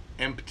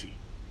empty.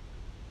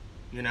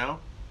 You know?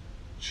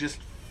 Just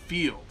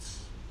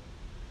fields.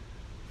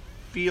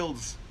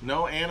 Fields,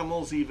 no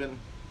animals even.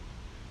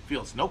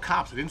 Fields, no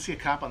cops. I didn't see a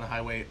cop on the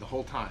highway the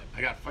whole time.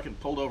 I got fucking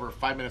pulled over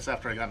 5 minutes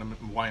after I got into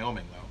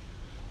Wyoming,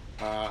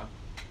 though.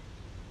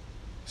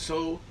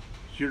 So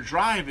your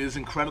drive is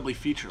incredibly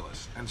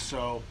featureless. And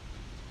so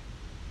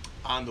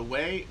on the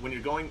way, when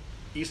you're going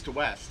east to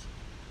west,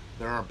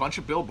 there are a bunch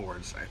of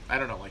billboards, I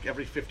don't know, like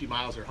every 50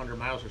 miles or 100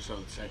 miles or so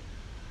that say,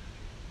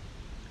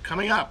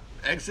 coming up,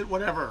 exit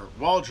whatever,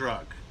 wall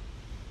drug.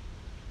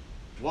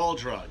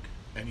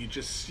 And you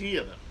just see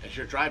them as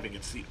you're driving.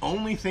 It's the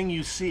only thing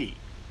you see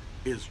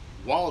is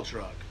wall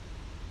drug,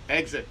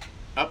 exit,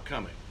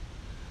 upcoming.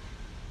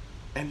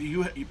 And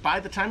you by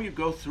the time you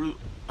go through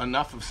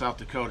enough of South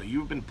Dakota,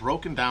 you've been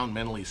broken down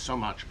mentally so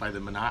much by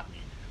the monotony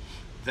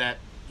that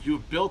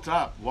you've built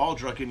up wall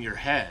drug in your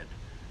head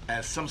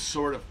as some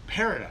sort of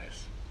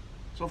paradise.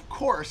 So of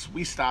course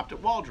we stopped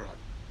at wall drug,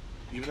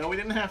 even though we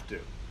didn't have to.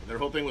 Their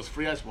whole thing was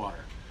free ice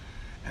water.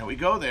 And we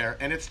go there,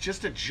 and it's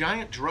just a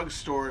giant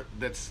drugstore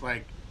that's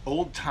like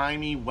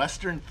old-timey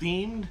Western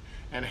themed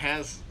and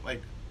has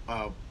like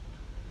the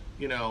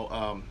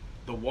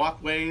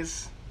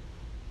walkways,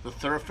 the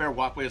thoroughfare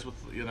walkways with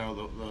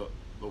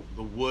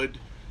the wood,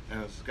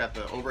 and it's got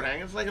the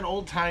overhang. It's like an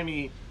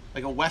old-timey,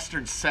 like a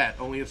Western set,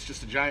 only it's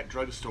just a giant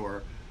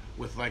drugstore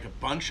with like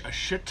a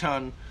shit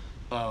ton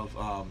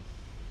of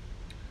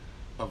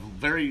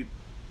very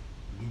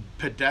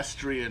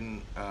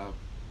pedestrian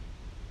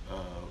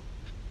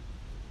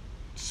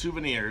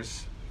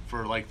souvenirs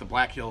for like the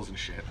Black Hills and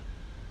shit.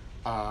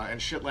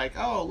 And shit like,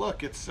 oh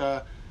look, it's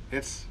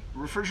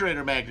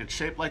refrigerator magnets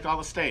shaped like all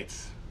the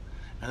states.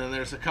 And then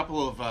there's a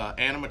couple of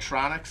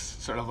animatronics,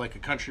 sort of like a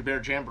Country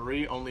Bear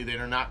Jamboree, only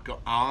they're not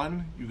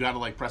on. You gotta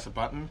like press a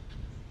button.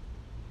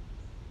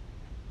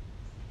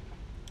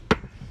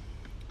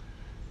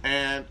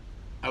 And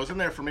I was in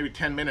there for maybe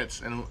 10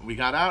 minutes, and we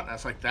got out, and I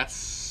was like,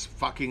 that's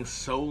fucking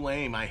so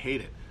lame. I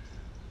hate it.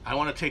 I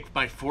want to take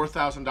my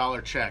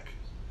 $4,000 check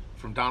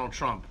from Donald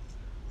Trump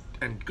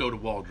and go to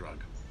Wall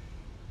Drug.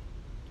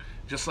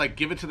 Just like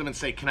give it to them and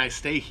say, can I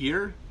stay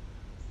here?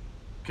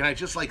 Can I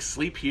just like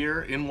sleep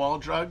here in Wall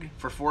Drug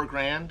for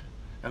 $4,000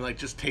 and like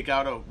just take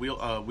out a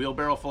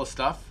wheelbarrow full of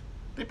stuff?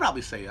 They'd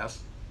probably say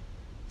yes.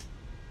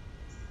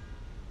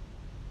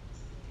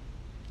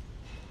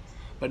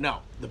 But no,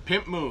 the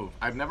pimp move,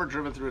 I've never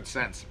driven through it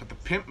since, but the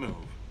pimp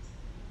move,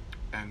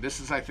 and this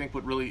is I think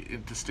what really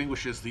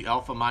distinguishes the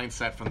alpha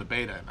mindset from the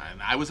beta,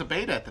 and I was a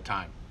beta at the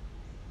time,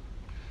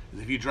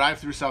 is if you drive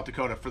through South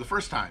Dakota for the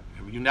first time,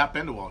 have you not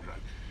been to Wall Drug,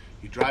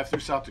 you drive through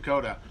South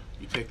Dakota,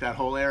 you take that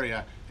whole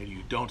area, and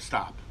you don't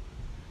stop.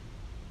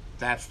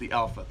 That's the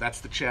alpha.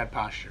 That's the Chad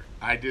posture.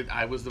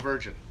 I was the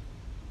virgin.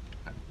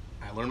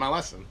 I learned my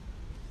lesson.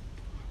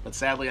 But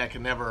sadly, I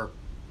can never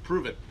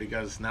prove it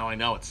because now I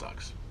know it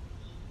sucks.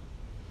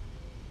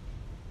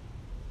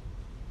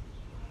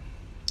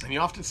 And you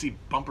often see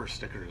bumper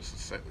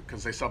stickers,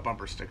 because they sell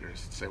bumper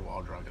stickers that say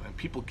Wall Drug, and then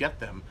people get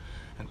them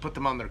and put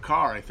them on their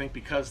car, I think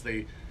because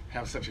they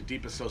have such a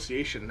deep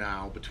association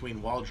now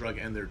between Wall Drug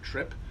and their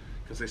trip,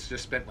 because they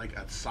just spent like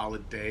a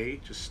solid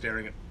day just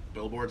staring at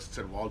billboards that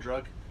said Wall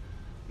Drug,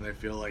 and they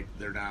feel like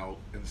they're now,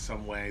 in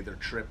some way, their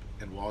trip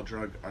and Wall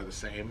Drug are the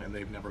same, and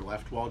they've never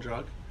left Wall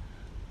Drug.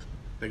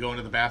 They go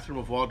into the bathroom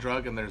of Wall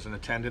Drug, and there's an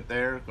attendant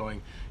there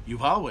going,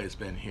 you've always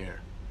been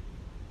here.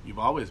 You've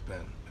always been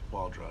at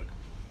Wall Drug.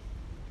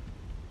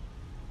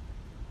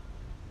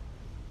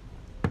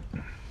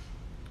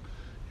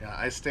 Yeah,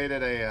 I stayed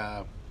at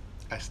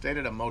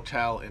a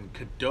motel in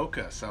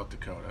Kadoka, South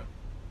Dakota,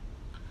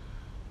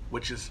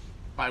 which is,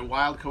 by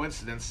wild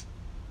coincidence,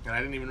 and I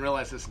didn't even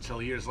realize this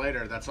until years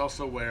later, that's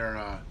also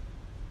where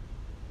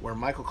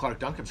Michael Clark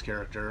Duncan's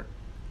character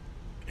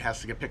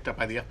has to get picked up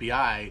by the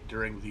FBI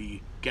during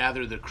the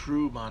Gather the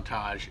Crew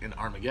montage in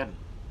Armageddon.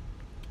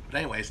 But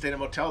anyway, I stayed in a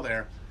motel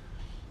there.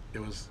 It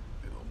was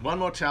one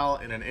motel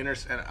in an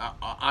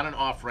on and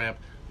off ramp,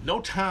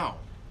 no town.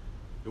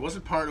 It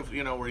wasn't part of,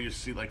 where you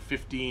see like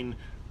 15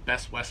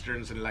 Best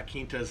Westerns and La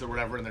Quintas or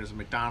whatever, and there's a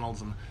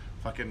McDonald's and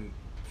fucking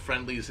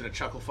Friendlies and a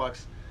Chuckle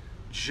Fucks.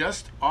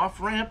 Just off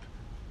ramp,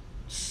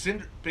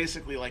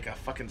 basically like a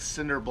fucking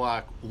cinder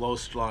block, low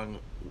strung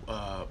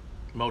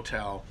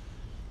motel,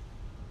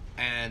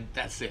 and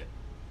that's it.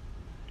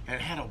 and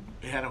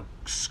it had a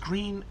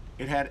screen.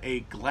 It had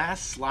a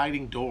glass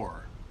sliding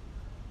door,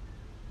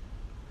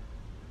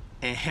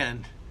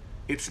 and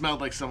it smelled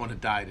like someone had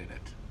died in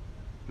it.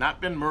 Not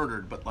been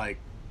murdered, but like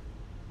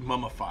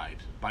mummified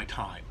by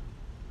time.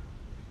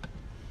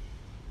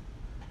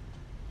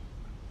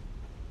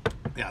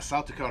 Yeah,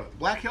 South Dakota.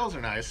 Black Hills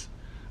are nice.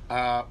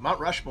 Mount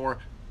Rushmore,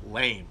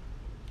 lame.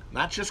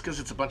 Not just because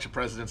it's a bunch of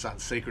presidents on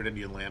sacred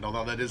Indian land,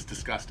 although that is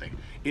disgusting.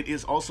 It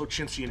is also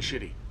chintzy and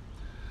shitty.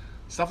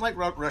 Stuff like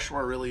Mount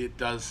Rushmore really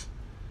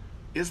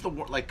is the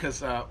like,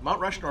 because Mount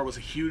Rushmore was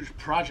a huge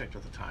project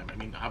at the time. I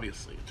mean,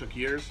 obviously, it took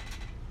years.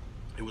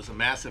 It was a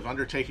massive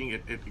undertaking.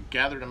 It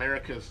gathered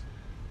America's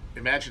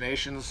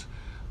imaginations.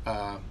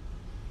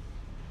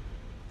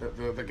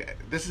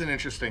 This is an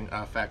interesting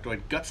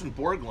factoid. Gutzon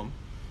Borglum,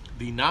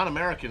 the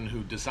non-American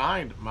who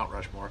designed Mount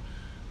Rushmore,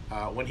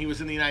 when he was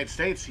in the United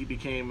States, he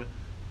became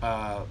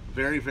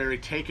very, very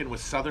taken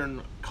with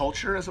Southern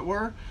culture, as it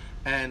were,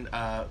 and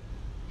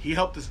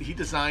he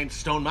designed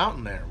Stone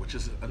Mountain there, which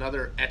is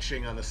another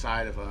etching on the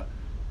side of a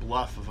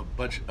bluff of a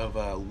bunch of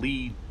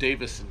Lee,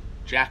 Davis, and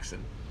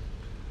Jackson,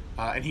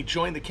 and he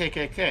joined the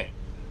KKK.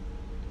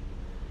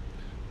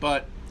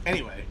 But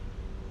anyway,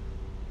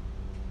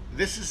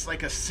 this is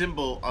like a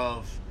symbol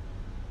of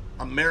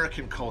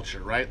American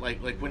culture, right? Like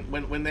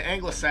when the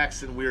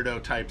Anglo-Saxon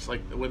weirdo types,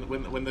 like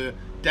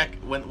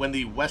when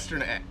the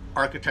Western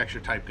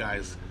architecture type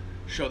guys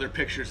show their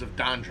pictures of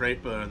Don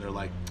Draper and they're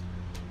like,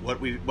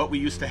 what we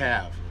used to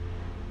have,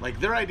 like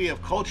their idea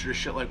of culture is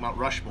shit like Mount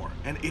Rushmore,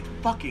 and it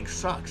fucking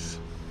sucks.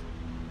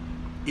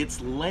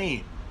 It's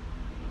lame.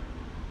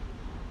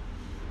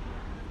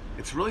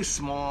 It's really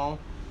small,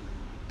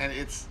 and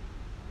it's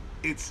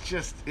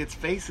just its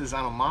face is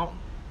on a mountain.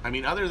 I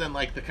mean, other than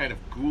like the kind of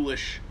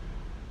ghoulish,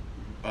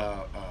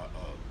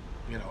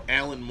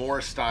 Alan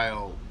Moore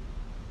style,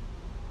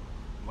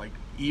 like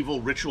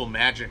evil ritual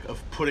magic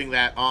of putting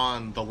that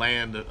on the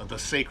land, the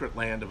sacred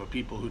land of a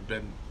people who'd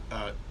been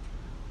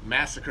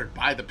massacred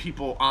by the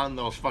people on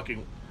those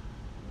fucking,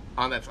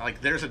 on that, like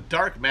there's a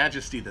dark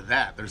majesty to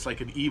that. There's like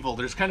an evil,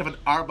 there's kind of an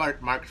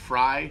Arbart Mark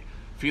Fry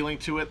feeling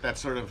to it, that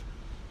sort of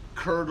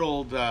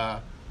curdled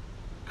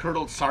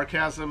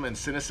sarcasm and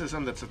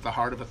cynicism that's at the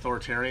heart of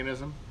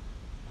authoritarianism.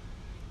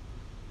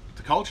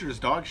 The culture is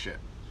dog shit.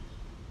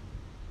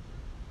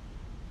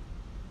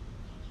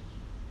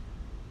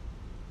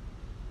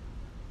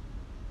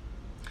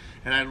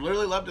 And I'd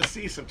really love to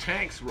see some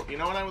tanks. You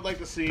know what I would like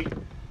to see?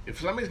 If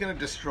somebody's going to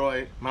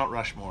destroy Mount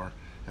Rushmore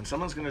and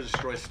someone's going to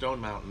destroy Stone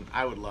Mountain,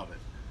 I would love it.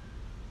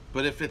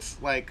 But if it's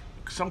like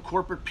some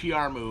corporate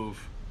PR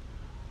move,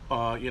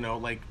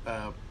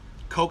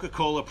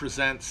 Coca-Cola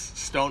presents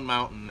Stone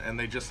Mountain and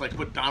they just like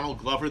put Donald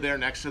Glover there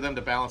next to them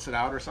to balance it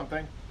out or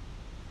something,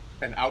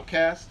 an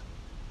outcast,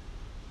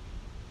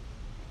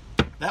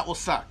 that will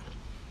suck.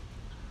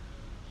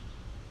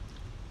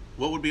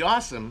 What would be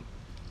awesome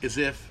is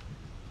if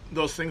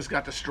those things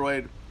got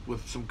destroyed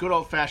with some good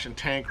old-fashioned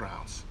tank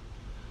rounds.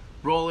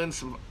 Roll in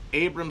some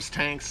Abrams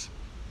tanks,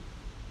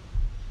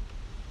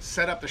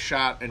 set up the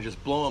shot, and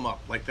just blow them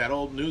up, like that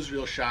old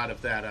newsreel shot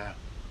of that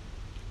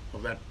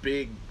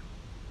big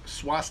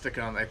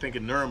swastika, I think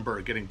in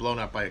Nuremberg, getting blown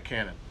up by a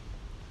cannon.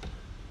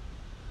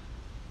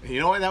 And you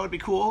know why that would be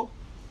cool?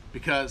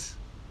 Because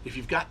if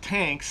you've got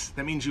tanks,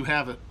 that means you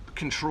have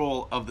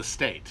control of the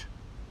state,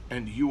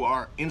 and you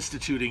are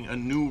instituting a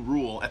new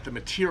rule at the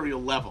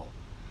material level.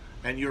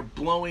 And you're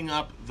blowing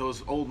up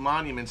those old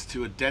monuments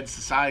to a dead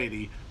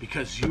society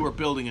because you are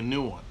building a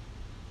new one.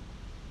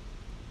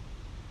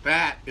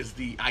 That is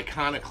the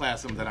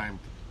iconoclasm that I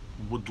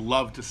would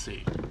love to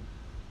see.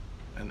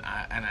 And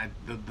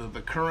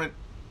the current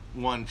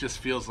one just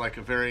feels like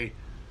a very,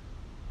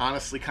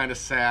 honestly, kind of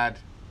sad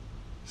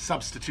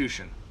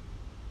substitution.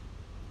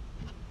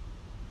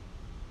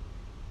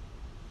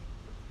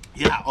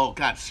 Yeah, oh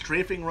god,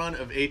 strafing run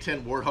of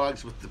A-10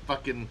 Warthogs with the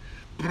fucking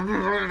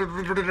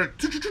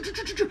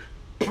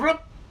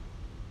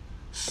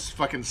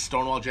fucking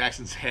Stonewall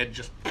Jackson's head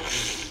just.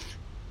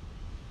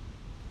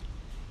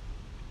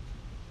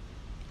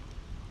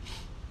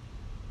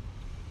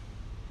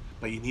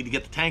 But you need to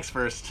get the tanks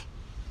first.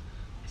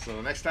 So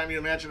the next time you're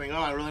imagining,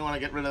 oh, I really want to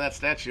get rid of that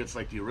statue, it's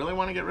like, do you really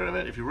want to get rid of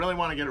it? If you really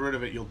want to get rid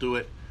of it, you'll do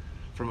it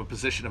from a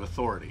position of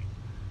authority,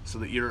 so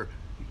that you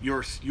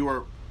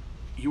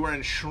are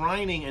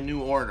enshrining a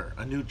new order,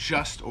 a new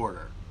just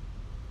order.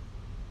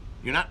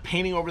 You're not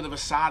painting over the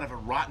facade of a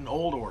rotten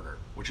old order,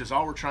 which is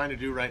all we're trying to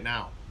do right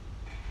now.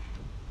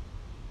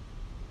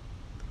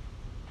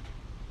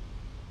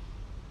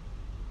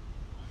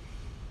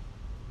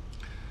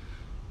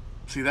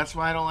 See, that's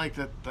why I don't like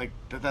that. Like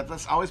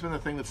that's always been the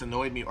thing that's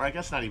annoyed me, or I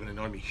guess not even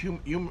annoyed me.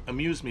 You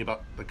amuse me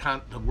about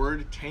the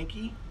word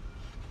tanky,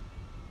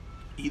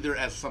 either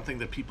as something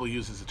that people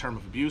use as a term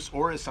of abuse,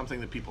 or as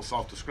something that people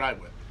self-describe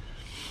with.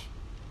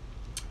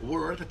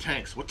 Where are the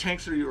tanks? What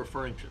tanks are you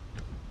referring to?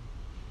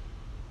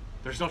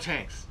 There's no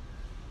tanks.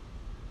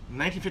 In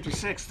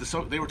 1956,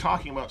 they were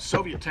talking about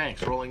Soviet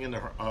tanks rolling into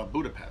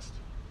Budapest.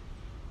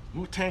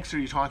 What tanks are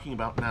you talking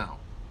about now?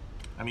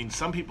 I mean,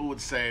 some people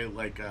would say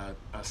like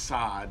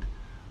Assad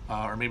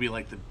or maybe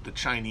like the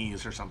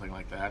Chinese or something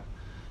like that.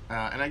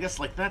 And I guess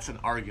like that's an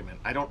argument.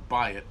 I don't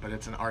buy it, but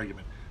it's an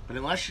argument. But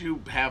unless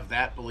you have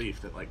that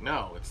belief that like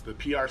no, it's the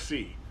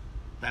PRC,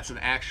 that's an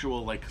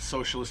actual like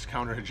socialist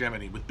counter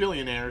hegemony with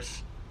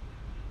billionaires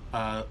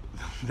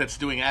that's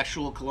doing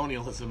actual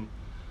colonialism.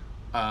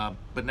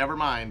 But never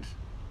mind,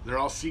 they're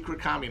all secret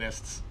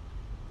communists.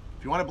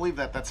 If you want to believe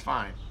that, that's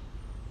fine.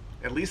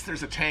 At least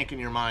there's a tank in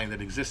your mind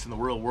that exists in the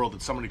real world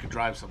that somebody could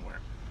drive somewhere.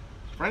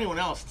 For anyone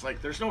else, it's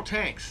like there's no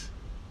tanks.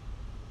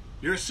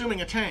 You're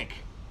assuming a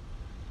tank.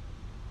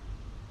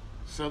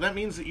 So that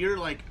means that you're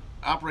like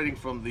operating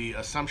from the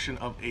assumption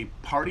of a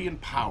party in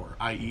power,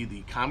 i.e.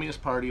 the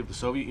Communist Party of the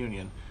Soviet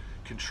Union,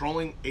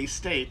 controlling a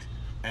state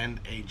and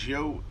a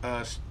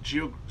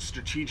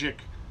geostrategic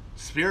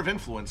sphere of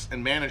influence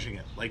and managing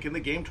it, like in the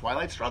game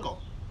Twilight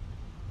Struggle.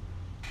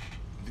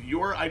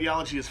 Your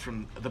ideology is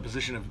from the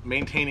position of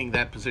maintaining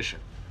that position.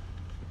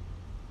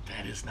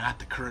 That is not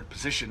the current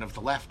position of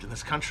the left in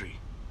this country,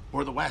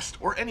 or the West,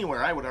 or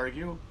anywhere, I would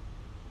argue.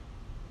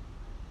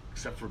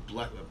 Except for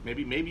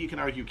maybe you can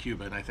argue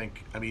Cuba, and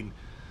I mean,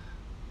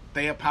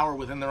 they have power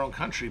within their own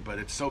country, but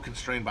it's so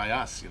constrained by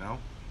us, you know.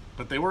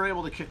 But they were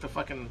able to kick the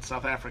fucking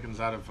South Africans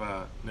out of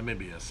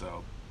Namibia,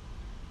 so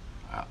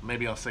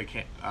maybe I'll say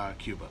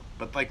Cuba.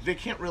 But like they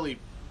can't really.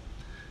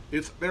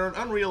 They're an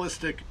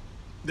unrealistic.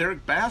 They're a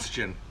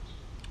bastion,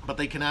 but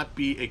they cannot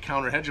be a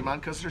counter hegemon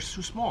because they're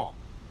too small.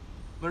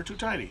 They're too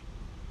tiny.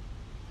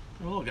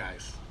 They're little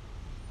guys.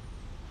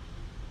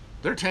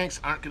 Their tanks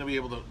aren't going to be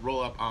able to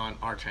roll up on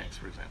our tanks,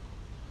 for example.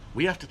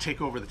 We have to take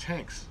over the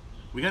tanks.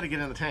 We got to get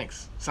in the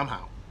tanks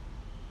somehow.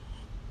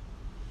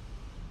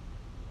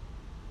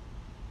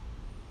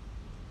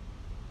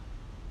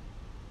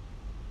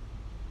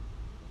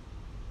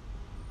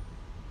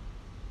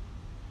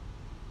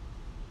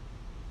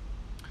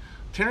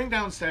 Tearing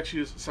down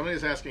statues, somebody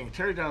is asking,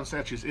 tearing down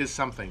statues is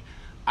something.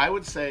 I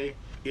would say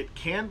it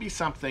can be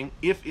something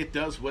if it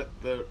does what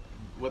the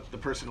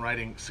person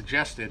writing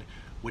suggested,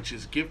 which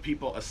is give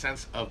people a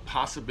sense of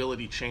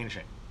possibility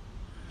changing.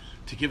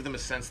 To give them a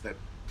sense that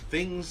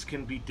things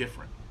can be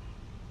different.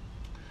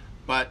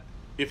 But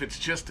if it's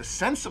just a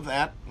sense of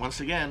that,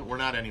 once again, we're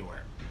not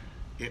anywhere.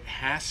 It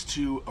has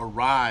to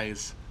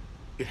arise,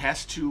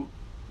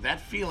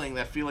 that feeling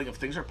of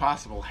things are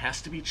possible has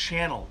to be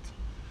channeled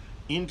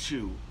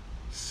into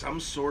some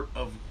sort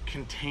of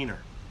container,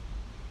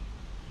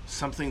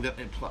 something that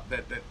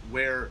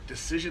where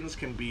decisions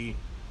can be,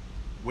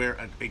 where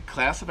a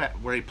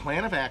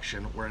plan of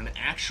action, where an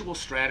actual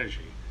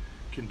strategy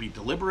can be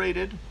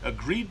deliberated,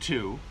 agreed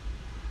to,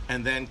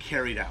 and then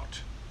carried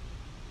out.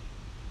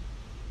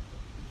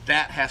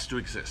 That has to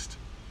exist.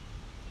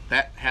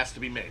 That has to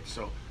be made.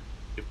 So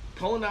if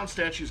pulling down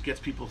statues gets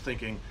people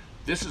thinking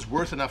this is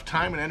worth enough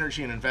time and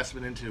energy and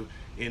investment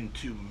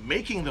into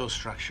making those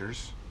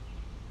structures,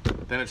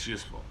 then it's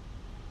useful.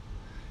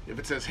 If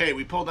it says, hey,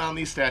 we pull down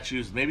these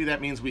statues, maybe that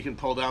means we can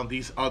pull down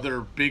these other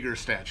bigger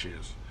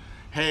statues.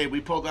 Hey, we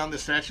pulled down the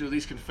statue of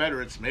these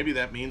Confederates, maybe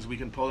that means we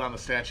can pull down the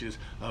statues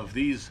of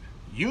these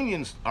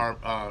Union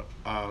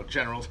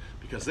generals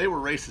because they were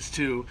racist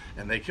too,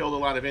 and they killed a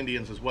lot of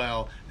Indians as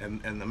well,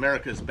 and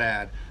America's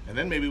bad. And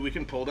then maybe we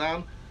can pull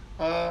down,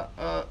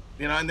 and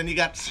then you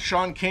got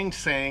Sean King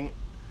saying,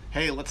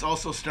 hey, let's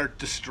also start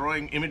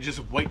destroying images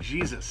of white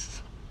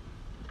Jesus.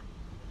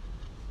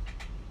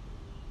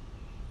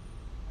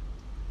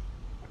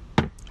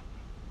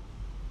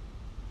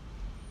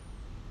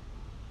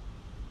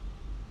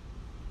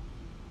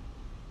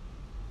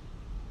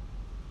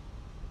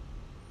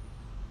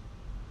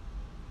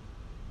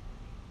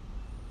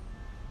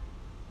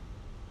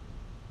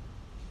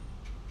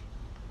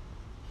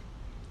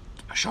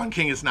 Sean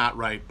King is not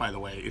right, by the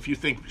way. If you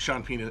think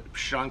Sean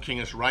King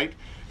is right,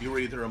 you are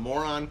either a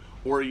moron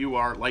or you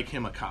are, like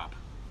him, a cop.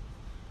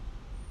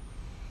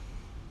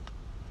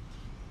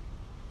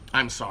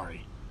 I'm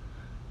sorry.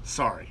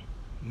 Sorry.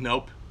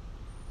 Nope.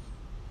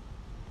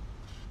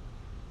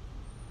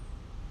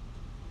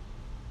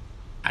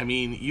 I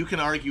mean, you can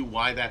argue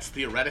why that's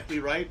theoretically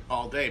right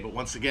all day, but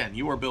once again,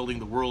 you are building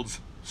the world's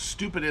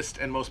stupidest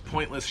and most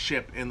pointless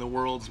ship in the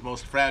world's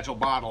most fragile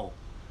bottle.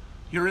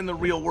 You're in the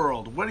real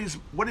world. What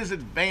is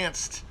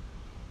advanced?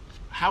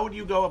 How would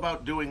you go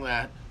about doing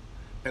that?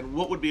 And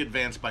what would be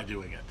advanced by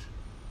doing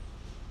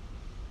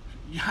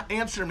it?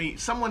 Answer me.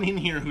 Someone in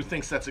here who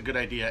thinks that's a good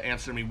idea,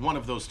 answer me one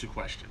of those two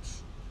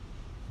questions.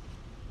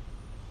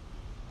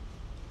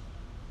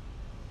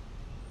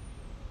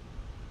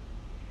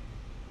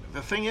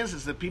 The thing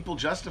is that people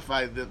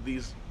justify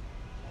these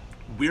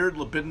weird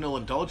libidinal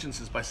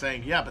indulgences by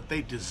saying, yeah, but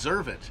they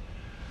deserve it.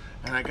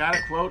 And I gotta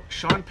quote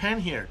Sean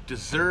Penn here,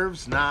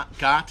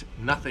 got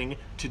nothing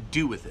to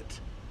do with it.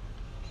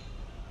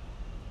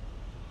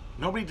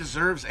 Nobody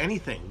deserves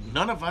anything.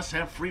 None of us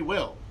have free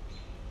will.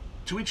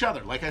 To each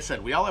other, like I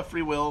said, we all have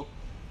free will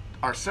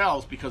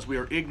ourselves because we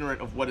are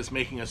ignorant of what is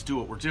making us do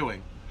what we're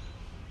doing.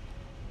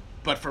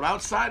 But from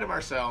outside of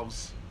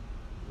ourselves,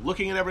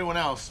 looking at everyone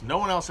else, no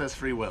one else has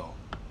free will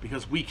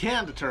because we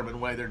can determine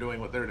why they're doing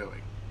what they're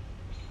doing.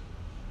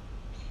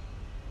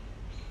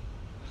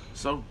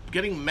 So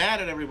getting mad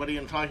at everybody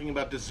and talking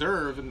about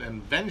deserve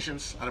and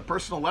vengeance on a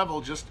personal level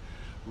just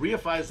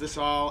reifies this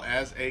all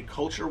as a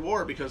culture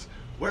war, because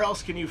where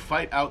else can you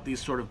fight out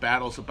these sort of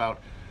battles about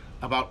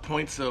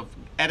points of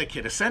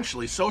etiquette,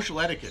 essentially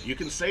social etiquette? You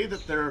can say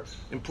that they're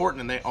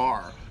important, and they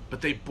are, but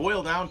they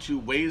boil down to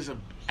ways of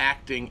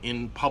acting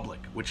in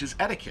public, which is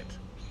etiquette.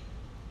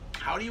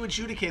 How do you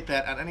adjudicate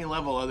that at any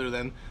level other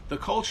than the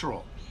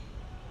cultural?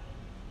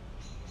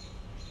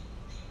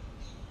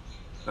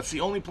 That's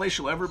the only place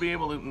you'll ever be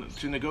able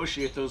to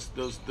negotiate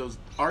those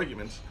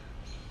arguments,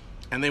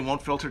 and they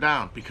won't filter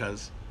down,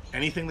 because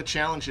anything that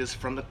challenges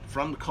from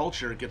the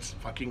culture gets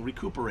fucking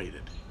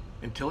recuperated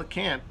until it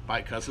can't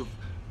because of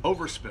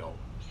overspill.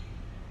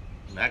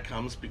 And that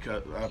comes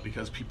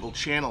because people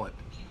channel it.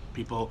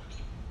 People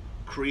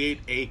create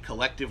a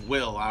collective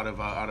will out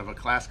of a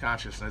class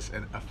consciousness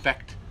and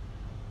affect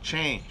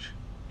change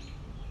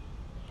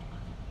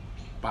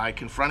by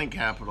confronting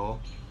capital,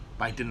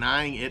 by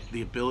denying it the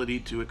ability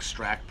to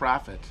extract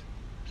profit,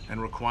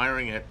 and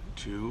requiring it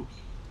to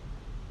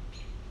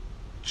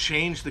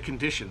change the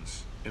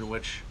conditions in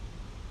which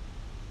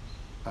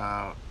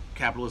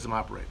capitalism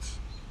operates,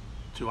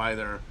 to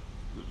either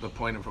the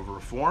point of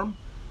reform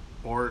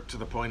or to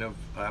the point of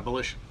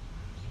abolition.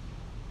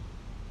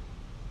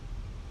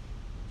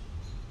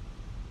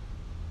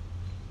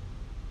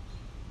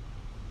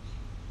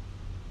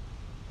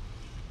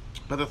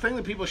 But the thing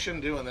that people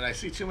shouldn't do, and that I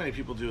see too many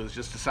people do, is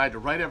just decide to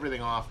write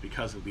everything off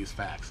because of these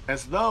facts,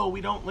 as though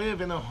we don't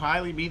live in a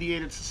highly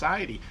mediated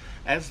society,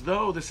 as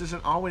though this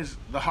isn't always,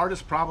 the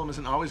hardest problem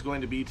isn't always going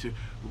to be to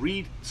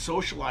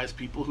re-socialize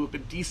people who have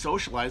been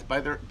desocialized by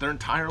their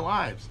entire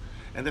lives,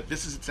 and that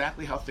this is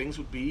exactly how things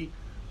would be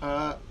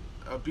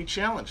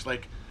challenged.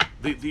 Like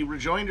the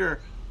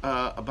rejoinder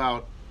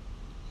about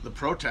the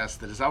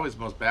protest that is always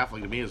most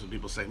baffling to me is when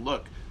people say,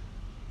 look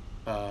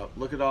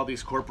at all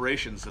these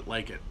corporations that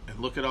like it, and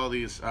look at all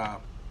these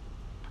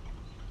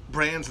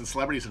brands and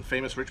celebrities and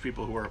famous rich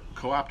people who are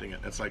co-opting it.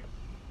 It's like,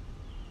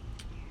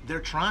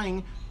 they're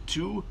trying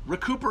to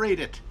recuperate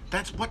it.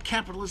 That's what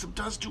capitalism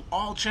does to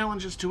all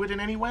challenges to it in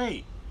any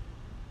way.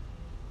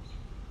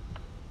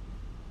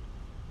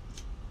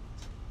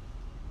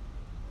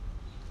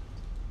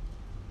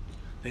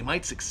 They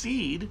might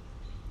succeed,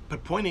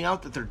 but pointing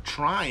out that they're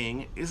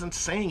trying isn't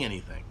saying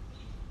anything.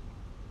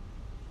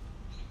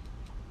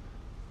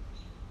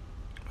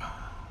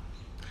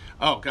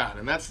 Oh, God,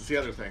 and that's the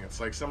other thing.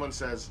 It's like someone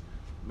says,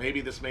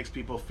 maybe this makes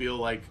people feel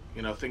like,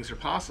 things are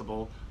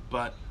possible,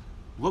 but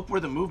look where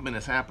the movement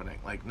is happening.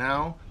 Like,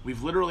 now,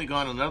 we've literally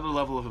gone another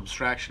level of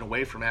abstraction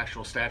away from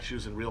actual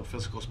statues in real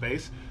physical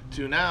space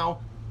to now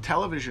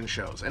television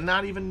shows, and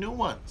not even new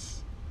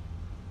ones.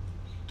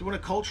 Doing a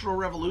cultural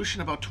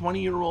revolution about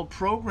 20-year-old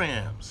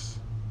programs.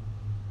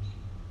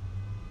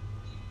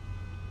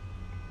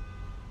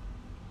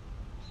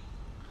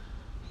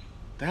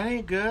 That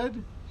ain't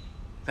good.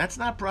 That's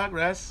not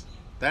progress.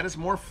 That is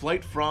more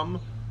flight from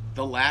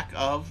the lack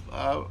of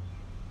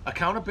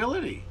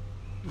accountability.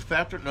 The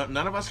fact that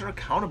none of us are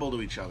accountable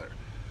to each other,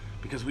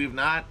 because we have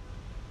not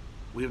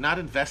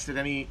invested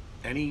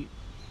any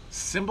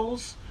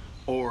symbols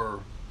or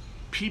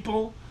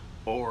people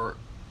or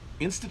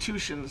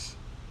institutions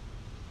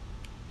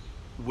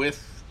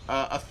with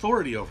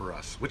authority over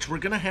us, which we're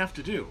going to have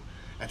to do.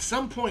 At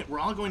some point, we're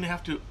all going to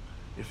have to,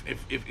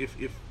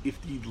 if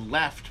the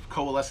left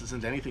coalesces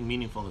into anything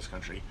meaningful in this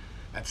country,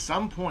 at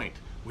some point,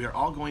 we are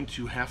all going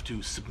to have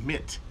to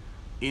submit,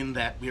 in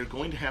that we are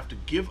going to have to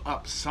give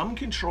up some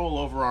control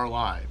over our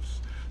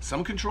lives,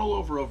 some control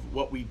over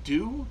what we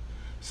do,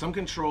 some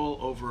control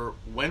over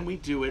when we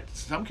do it,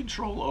 some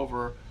control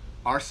over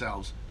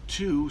ourselves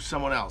to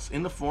someone else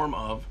in the form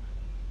of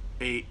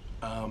a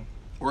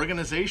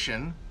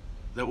organization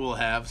that will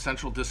have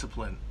central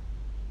discipline.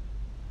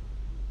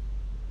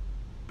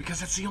 Because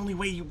that's the only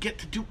way you get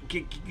to do,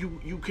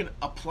 you can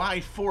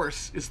apply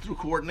force is through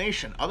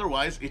coordination.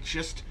 Otherwise, it's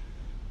just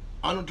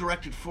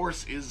undirected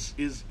force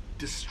is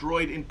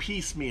destroyed in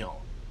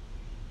piecemeal.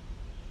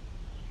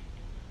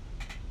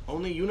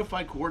 Only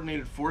unified,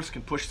 coordinated force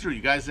can push through.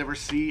 You guys ever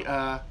see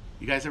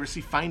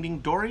Finding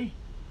Dory?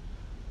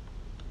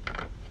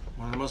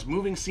 One of the most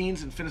moving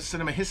scenes in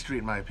cinema history,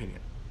 in my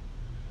opinion.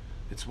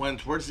 It's when,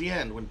 towards the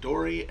end, when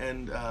Dory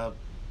and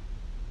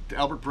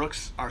Albert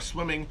Brooks are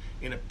swimming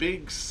in a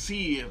big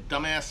sea of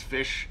dumbass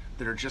fish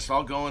that are just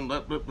all going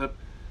lip, lip, lip,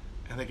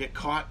 and they get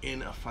caught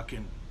in a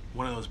fucking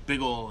one of those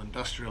big old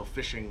industrial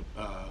fishing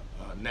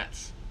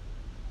nets,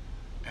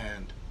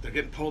 and they're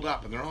getting pulled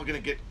up, and they're all gonna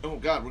get, oh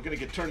God, we're gonna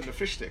get turned into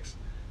fish sticks,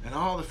 and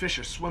all the fish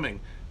are swimming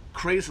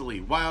crazily,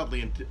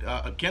 wildly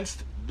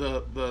against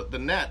the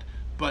net,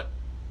 but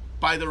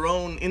by their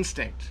own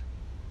instinct.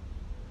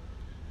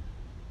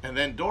 And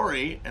then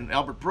Dory and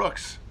Albert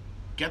Brooks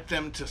get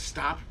them to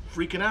stop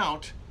freaking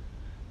out,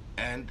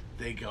 and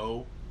they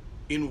go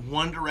in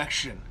one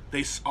direction.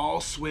 They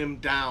all swim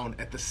down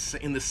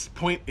in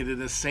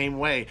the same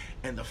way,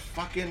 and the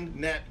fucking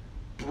net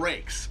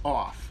breaks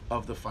off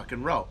of the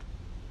fucking rope.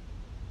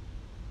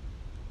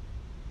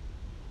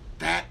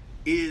 That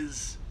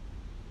is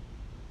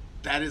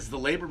That is the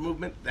labor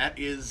movement. That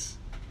is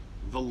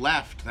the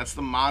left. That's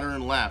the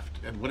modern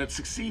left. And when it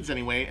succeeds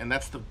anyway, and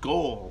that's the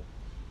goal,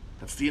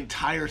 that's the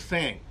entire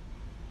thing.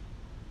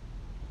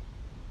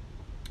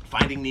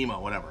 Finding Nemo,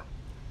 whatever.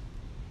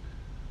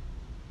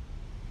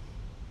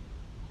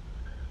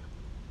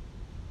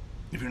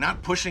 If you're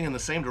not pushing in the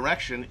same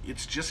direction,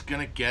 it's just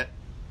going to get,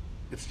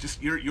 it's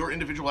just, your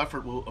individual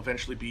effort will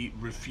eventually be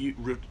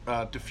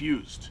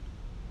diffused.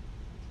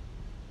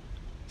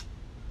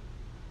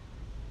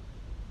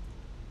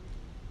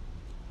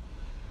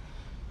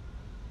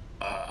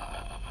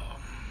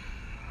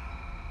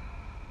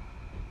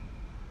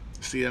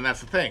 See, and that's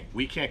the thing.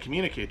 We can't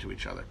communicate to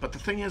each other. But the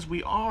thing is,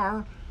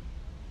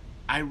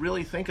 I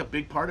really think a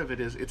big part of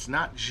it is, it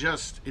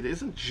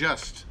isn't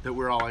just that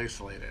we're all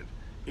isolated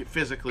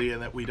physically,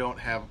 and that we don't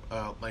have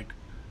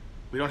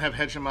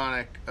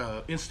hegemonic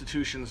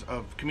institutions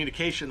of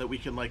communication that we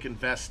can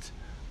invest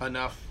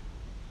enough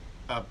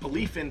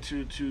belief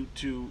into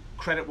to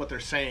credit what they're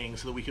saying,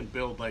 so that we can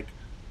build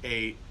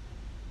a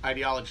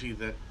ideology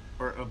that,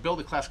 or build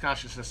a class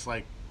consciousness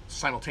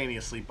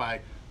simultaneously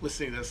by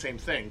listening to the same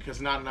thing,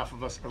 because not enough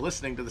of us are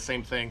listening to the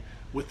same thing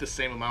with the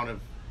same amount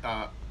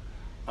of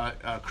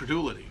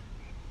credulity.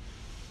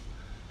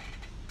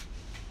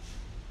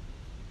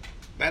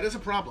 That is a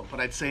problem, but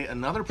I'd say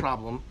another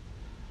problem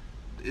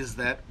is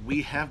that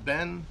we have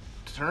been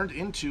turned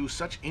into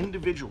such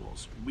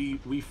individuals. We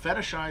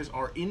fetishize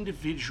our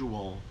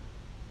individual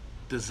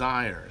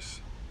desires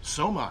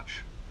so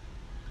much.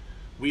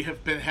 We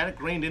have had it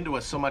grained into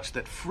us so much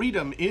that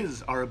freedom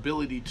is our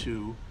ability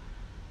to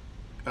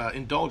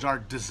indulge our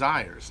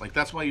desires.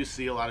 That's why you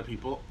see a lot of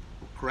people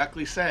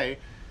correctly say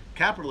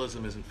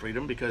capitalism isn't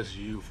freedom, because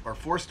you are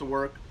forced to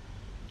work,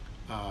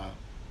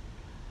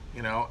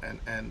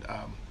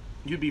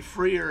 you'd be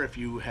freer if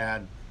you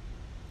had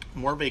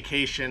more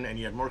vacation and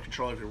you had more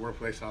control of your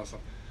workplace and all that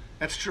stuff.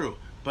 That's true,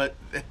 but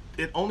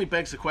it only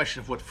begs the question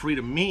of what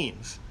freedom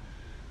means.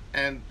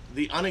 And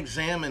the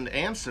unexamined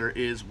answer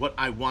is what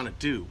I want to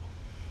do.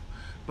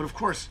 But of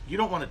course, you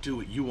don't want to do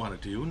what you want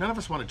to do. None of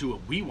us want to do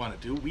what we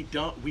want to do. We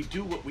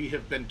do what we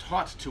have been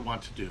taught to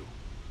want to do.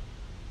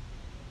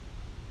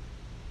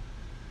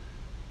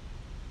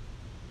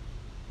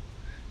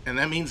 And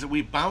that means that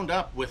we bound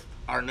up with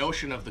our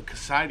notion of the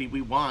society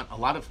we want a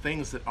lot of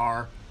things that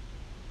are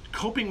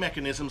coping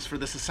mechanisms for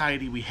the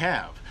society we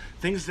have.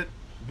 Things that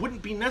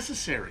wouldn't be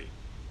necessary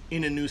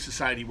in a new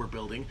society we're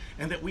building,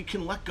 and that we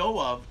can let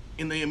go of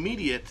in the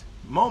immediate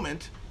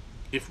moment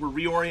if we're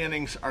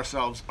reorienting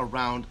ourselves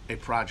around a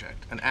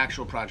project, an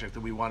actual project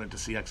that we wanted to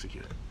see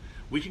executed.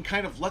 We can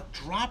kind of let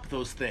drop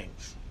those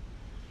things.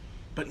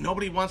 But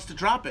nobody wants to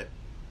drop it.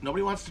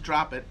 Nobody wants to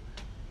drop it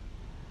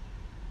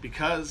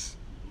because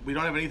we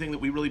don't have anything that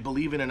we really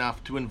believe in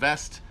enough to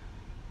invest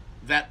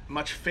that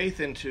much faith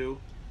into,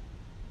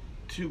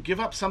 to give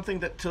up something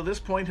that to this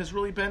point has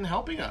really been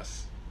helping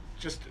us.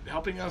 Just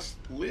helping us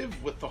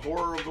live with the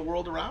horror of the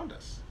world around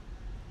us.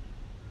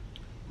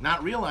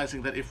 Not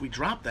realizing that if we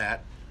drop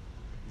that,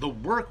 the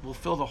work will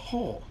fill the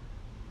hole.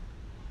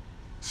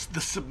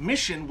 The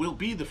submission will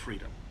be the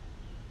freedom,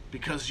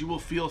 because you will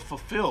feel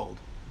fulfilled.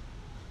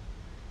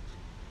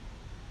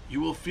 You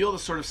will feel the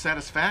sort of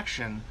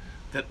satisfaction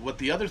that what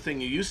the other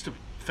thing you used to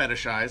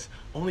fetishize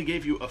only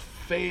gave you a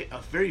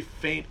very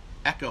faint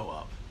echo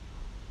of.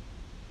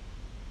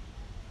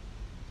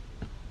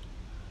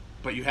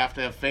 But you have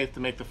to have faith to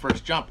make the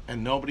first jump,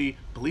 and nobody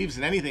believes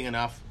in anything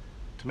enough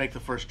to make the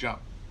first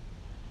jump.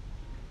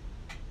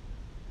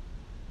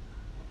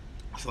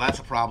 So that's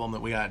a problem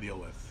that we got to deal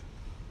with.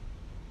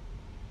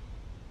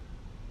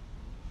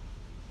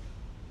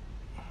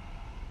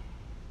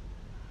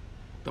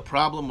 The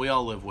problem we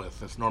all live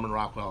with, as Norman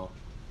Rockwell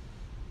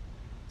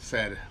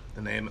said,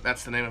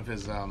 that's the name of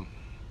his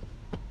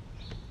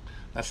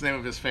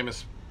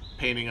famous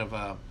painting of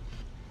what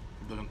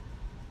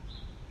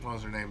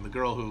was her name? The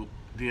girl who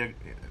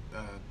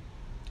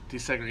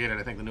desegregated,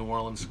 I think, the New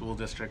Orleans school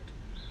district.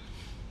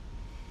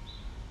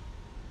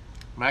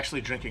 I'm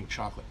actually drinking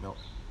chocolate milk.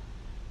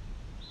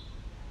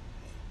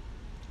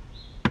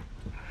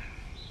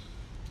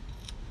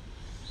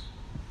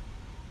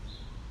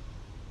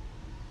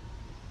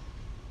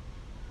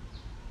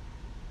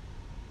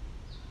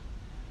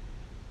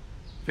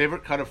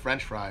 Favorite cut of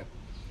French fry?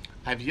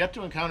 I've yet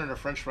to encounter a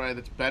French fry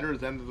that's better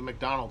than the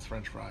McDonald's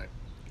French fry.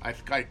 I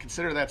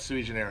consider that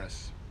sui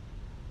generis.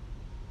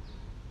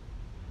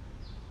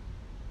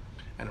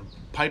 And a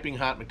piping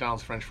hot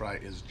McDonald's French fry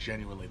is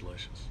genuinely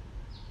delicious.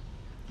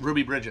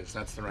 Ruby Bridges,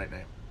 that's the right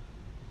name.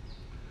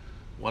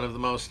 One of the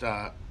most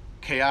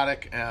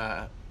chaotic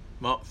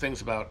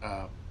things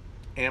about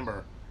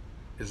Amber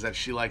is that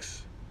she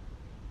likes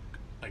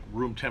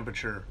room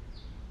temperature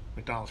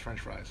McDonald's French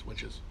fries,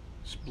 which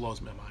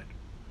blows my mind.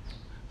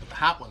 But the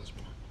hot ones,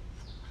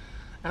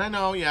 and I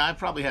know, I've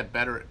probably had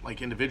better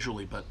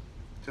individually, but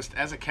just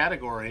as a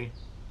category,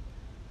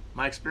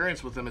 my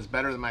experience with them is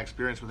better than my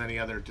experience with any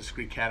other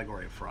discrete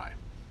category of fry.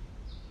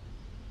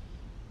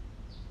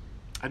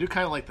 I do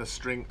kind of like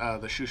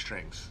the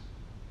shoestrings.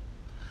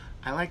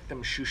 I like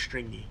them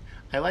shoestringy.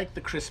 I like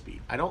the crispy.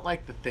 I don't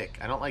like the thick.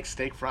 I don't like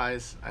steak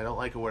fries. I don't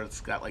like it where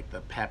it's got like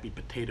the pappy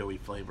potatoy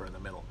flavor in the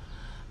middle.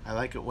 I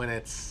like it when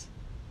it's.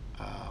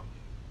 Um,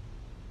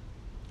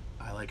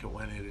 I like it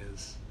when it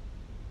is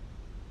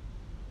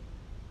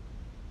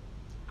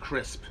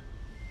crisp.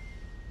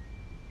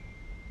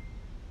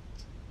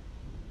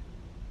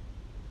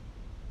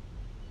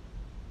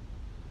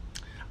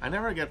 I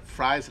never get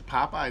fries at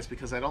Popeyes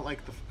because I don't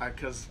like the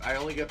because I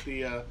only get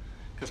the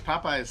because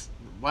Popeyes.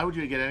 Why would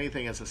you get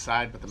anything as a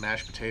side but the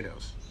mashed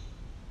potatoes?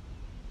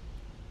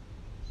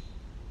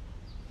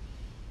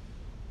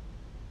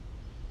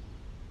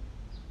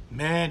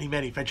 Many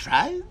many French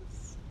fries.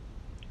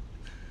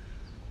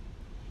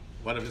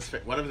 One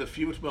of the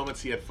few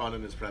moments he had fun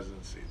in his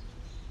presidency.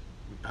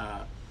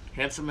 Uh,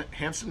 handsome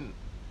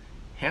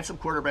handsome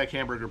quarterback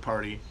hamburger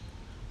party.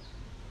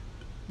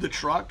 The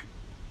truck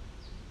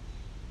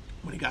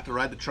when he got to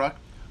ride the truck,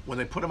 when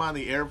they put him on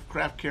the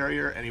aircraft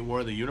carrier and he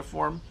wore the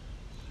uniform,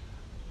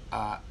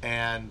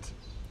 and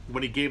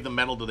when he gave the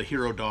medal to the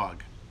hero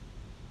dog.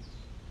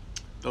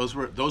 Those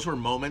were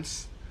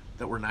moments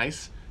that were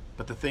nice.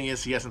 But the thing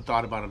is, he hasn't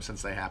thought about them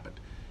since they happened.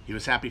 He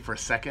was happy for a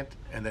second,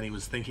 and then he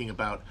was thinking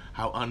about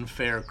how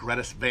unfair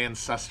Greta Van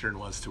Susteren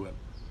was to him.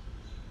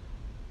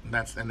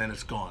 And then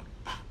it's gone.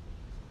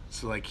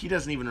 So like he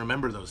doesn't even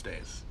remember those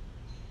days.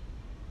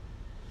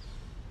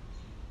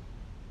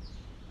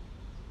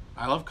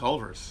 I love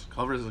Culver's.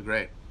 Culver's is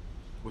great.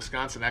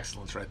 Wisconsin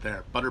excellence right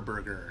there.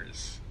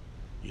 Butterburgers.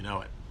 You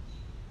know it.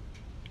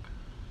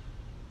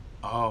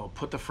 Oh,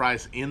 put the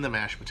fries in the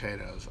mashed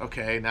potatoes.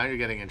 Okay, now you're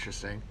getting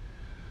interesting.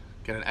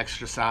 Get an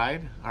extra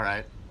side?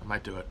 Alright, I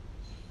might do it.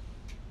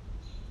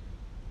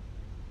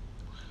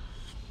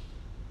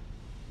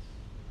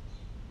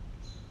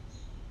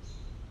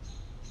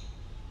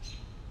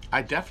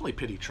 I definitely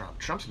pity Trump.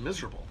 Trump's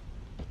miserable.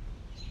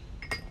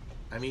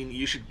 I mean,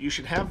 you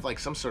should have like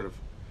some sort of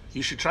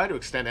you should try to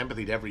extend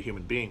empathy to every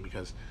human being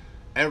because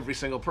every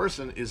single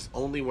person is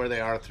only where they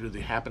are through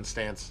the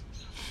happenstance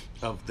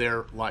of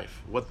their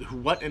life.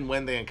 What and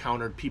when they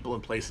encountered people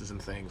and places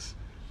and things.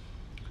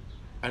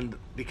 And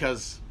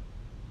because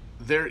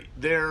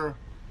their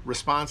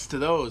response to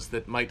those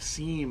that might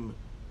seem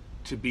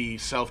to be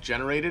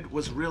self-generated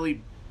was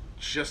really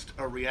just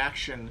a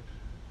reaction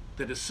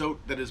that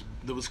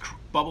was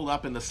bubbled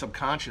up in the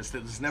subconscious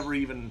that was never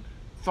even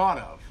thought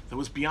of, that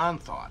was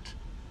beyond thought.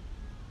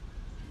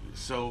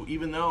 So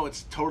even though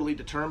it's totally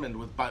determined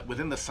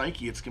within the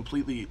psyche, it's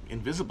completely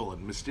invisible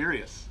and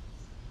mysterious.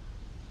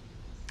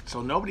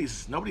 So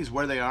nobody's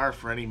where they are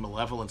for any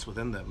malevolence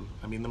within them.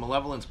 I mean, the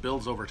malevolence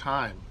builds over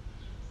time.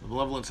 The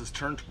malevolence is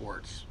turned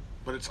towards,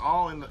 but it's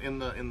all in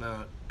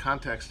the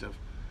context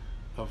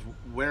of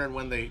where and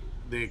when they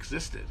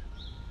existed.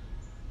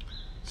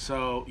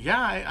 So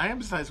yeah, I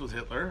empathize with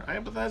Hitler. I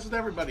empathize with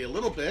everybody a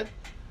little bit.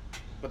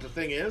 But the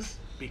thing is,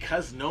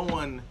 because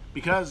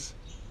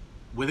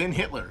within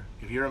Hitler,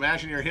 if you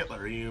imagine you're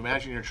Hitler, or you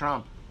imagine you're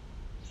Trump,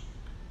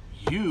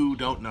 you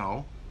don't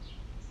know.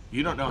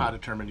 You don't know how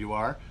determined you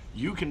are.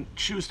 You can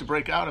choose to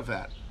break out of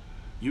that.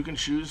 You can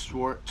choose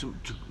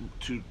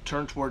to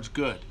turn towards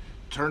good,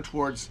 turn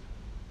towards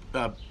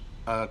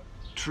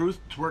truth,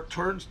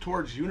 turn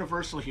towards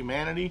universal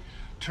humanity,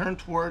 turn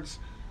towards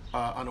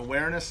an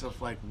awareness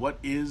of like what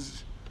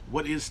is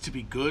to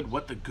be good,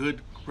 what the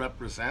good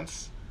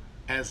represents,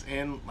 as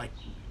in like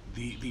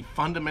the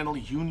fundamental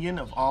union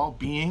of all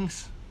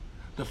beings,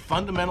 the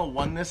fundamental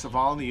oneness of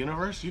all in the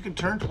universe. You can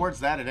turn towards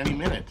that at any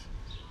minute,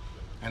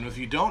 and if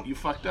you don't, you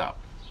fucked up.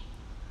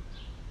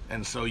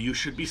 And so you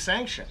should be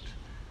sanctioned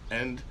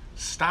and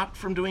stopped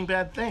from doing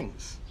bad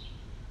things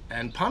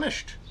and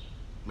punished.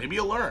 Maybe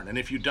you'll learn, and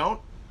if you don't,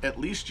 at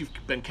least you've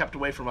been kept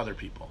away from other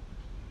people.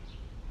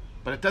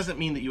 But it doesn't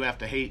mean that you have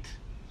to hate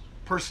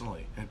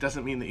personally. It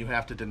doesn't mean that you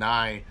have to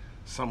deny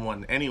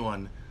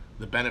anyone,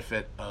 the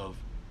benefit of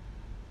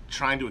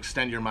trying to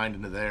extend your mind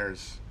into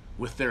theirs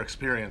with their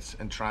experience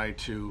and try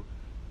to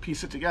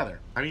piece it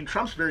together. I mean,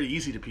 Trump's very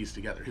easy to piece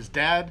together. His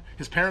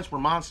parents were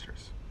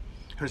monsters.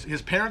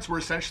 His parents were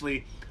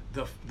essentially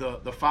the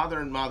father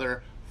and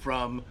mother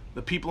from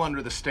The People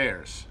Under the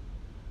Stairs.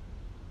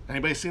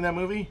 Anybody seen that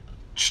movie?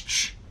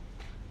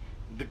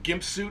 The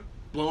gimp suit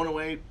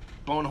blowing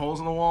holes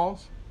in the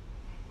walls.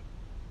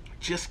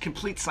 Just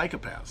complete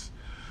psychopaths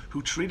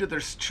who treated their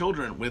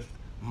children with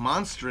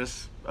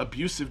monstrous,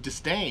 abusive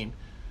disdain.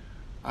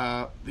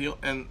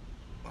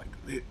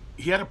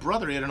 He had a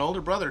brother. He had an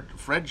older brother,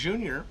 Fred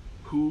Jr.,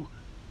 who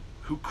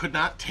could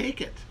not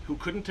take it, who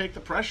couldn't take the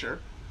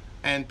pressure,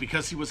 and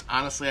because he was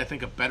honestly, I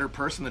think, a better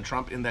person than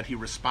Trump in that he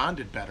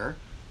responded better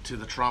to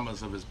the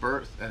traumas of his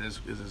birth and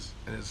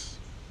his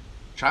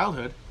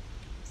childhood,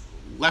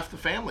 left the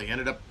family,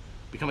 ended up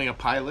becoming a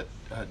pilot,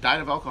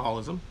 died of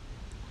alcoholism,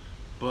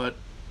 but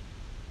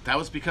that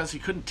was because he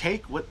couldn't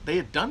take what they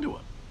had done to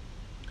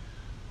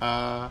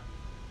him.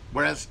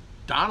 Whereas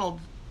Donald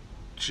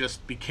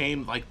just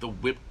became like the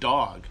whipped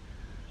dog,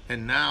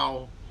 and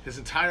now his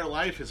entire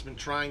life has been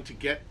trying to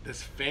get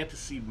this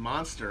fantasy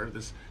monster,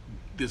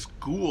 this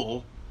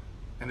ghoul,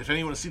 And if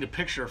anyone has seen a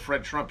picture of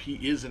Fred Trump, he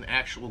is an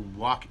actual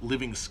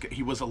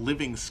he was a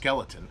living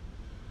skeleton.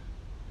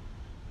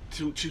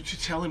 To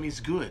tell him he's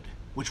good,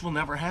 which will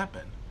never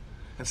happen.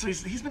 And so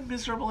he's been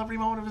miserable every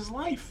moment of his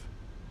life.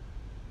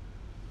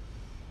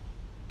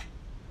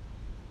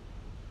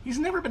 He's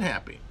never been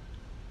happy.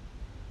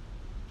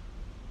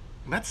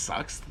 And that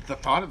sucks. The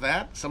thought of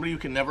that, somebody who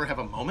can never have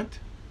a moment,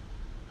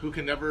 who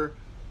can never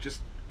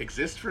just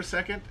exist for a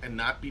second and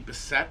not be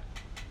beset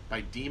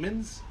by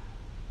demons,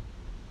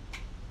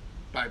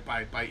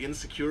 by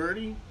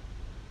insecurity,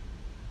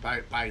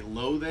 by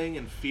loathing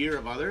and fear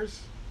of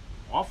others.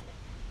 Awful.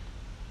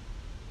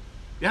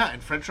 Yeah,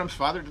 and Fred Trump's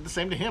father did the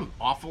same to him.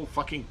 Awful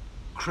fucking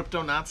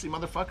crypto-Nazi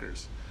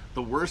motherfuckers.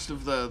 The worst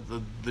of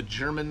the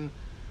German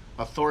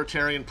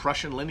authoritarian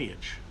Prussian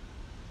lineage.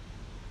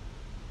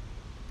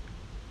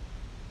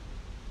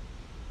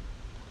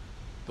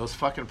 Those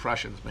fucking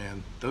Prussians,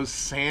 man. Those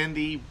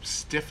sandy,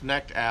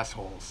 stiff-necked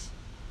assholes.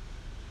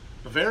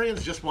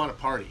 Bavarians just want to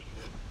party.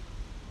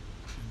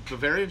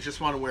 Bavarians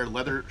just want to wear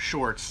leather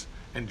shorts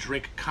and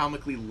drink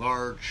comically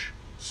large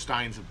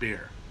steins of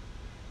beer.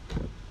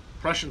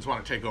 Prussians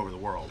want to take over the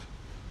world.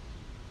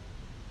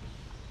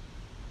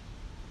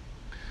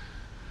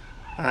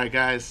 All right,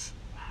 guys.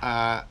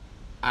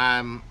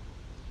 I'm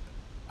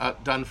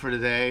done for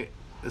today.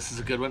 This is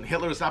a good one.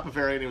 Hitler was not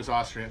Bavarian. He was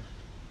Austrian.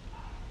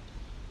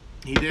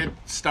 He did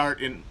start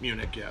in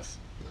Munich, yes.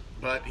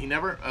 But he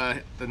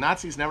never, the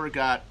Nazis never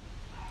got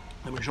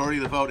the majority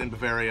of the vote in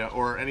Bavaria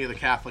or any of the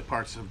Catholic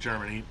parts of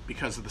Germany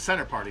because of the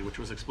Center Party, which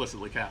was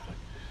explicitly Catholic.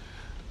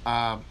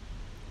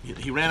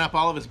 He ran up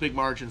all of his big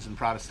margins in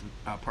Protestant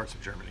parts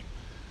of Germany.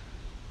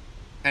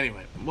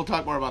 Anyway, we'll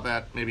talk more about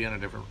that maybe on a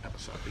different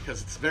episode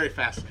because it's very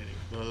fascinating.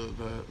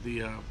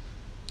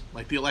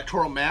 The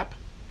electoral map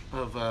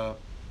of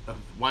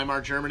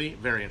Weimar Germany,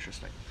 very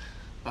interesting.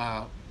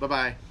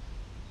 Bye-bye.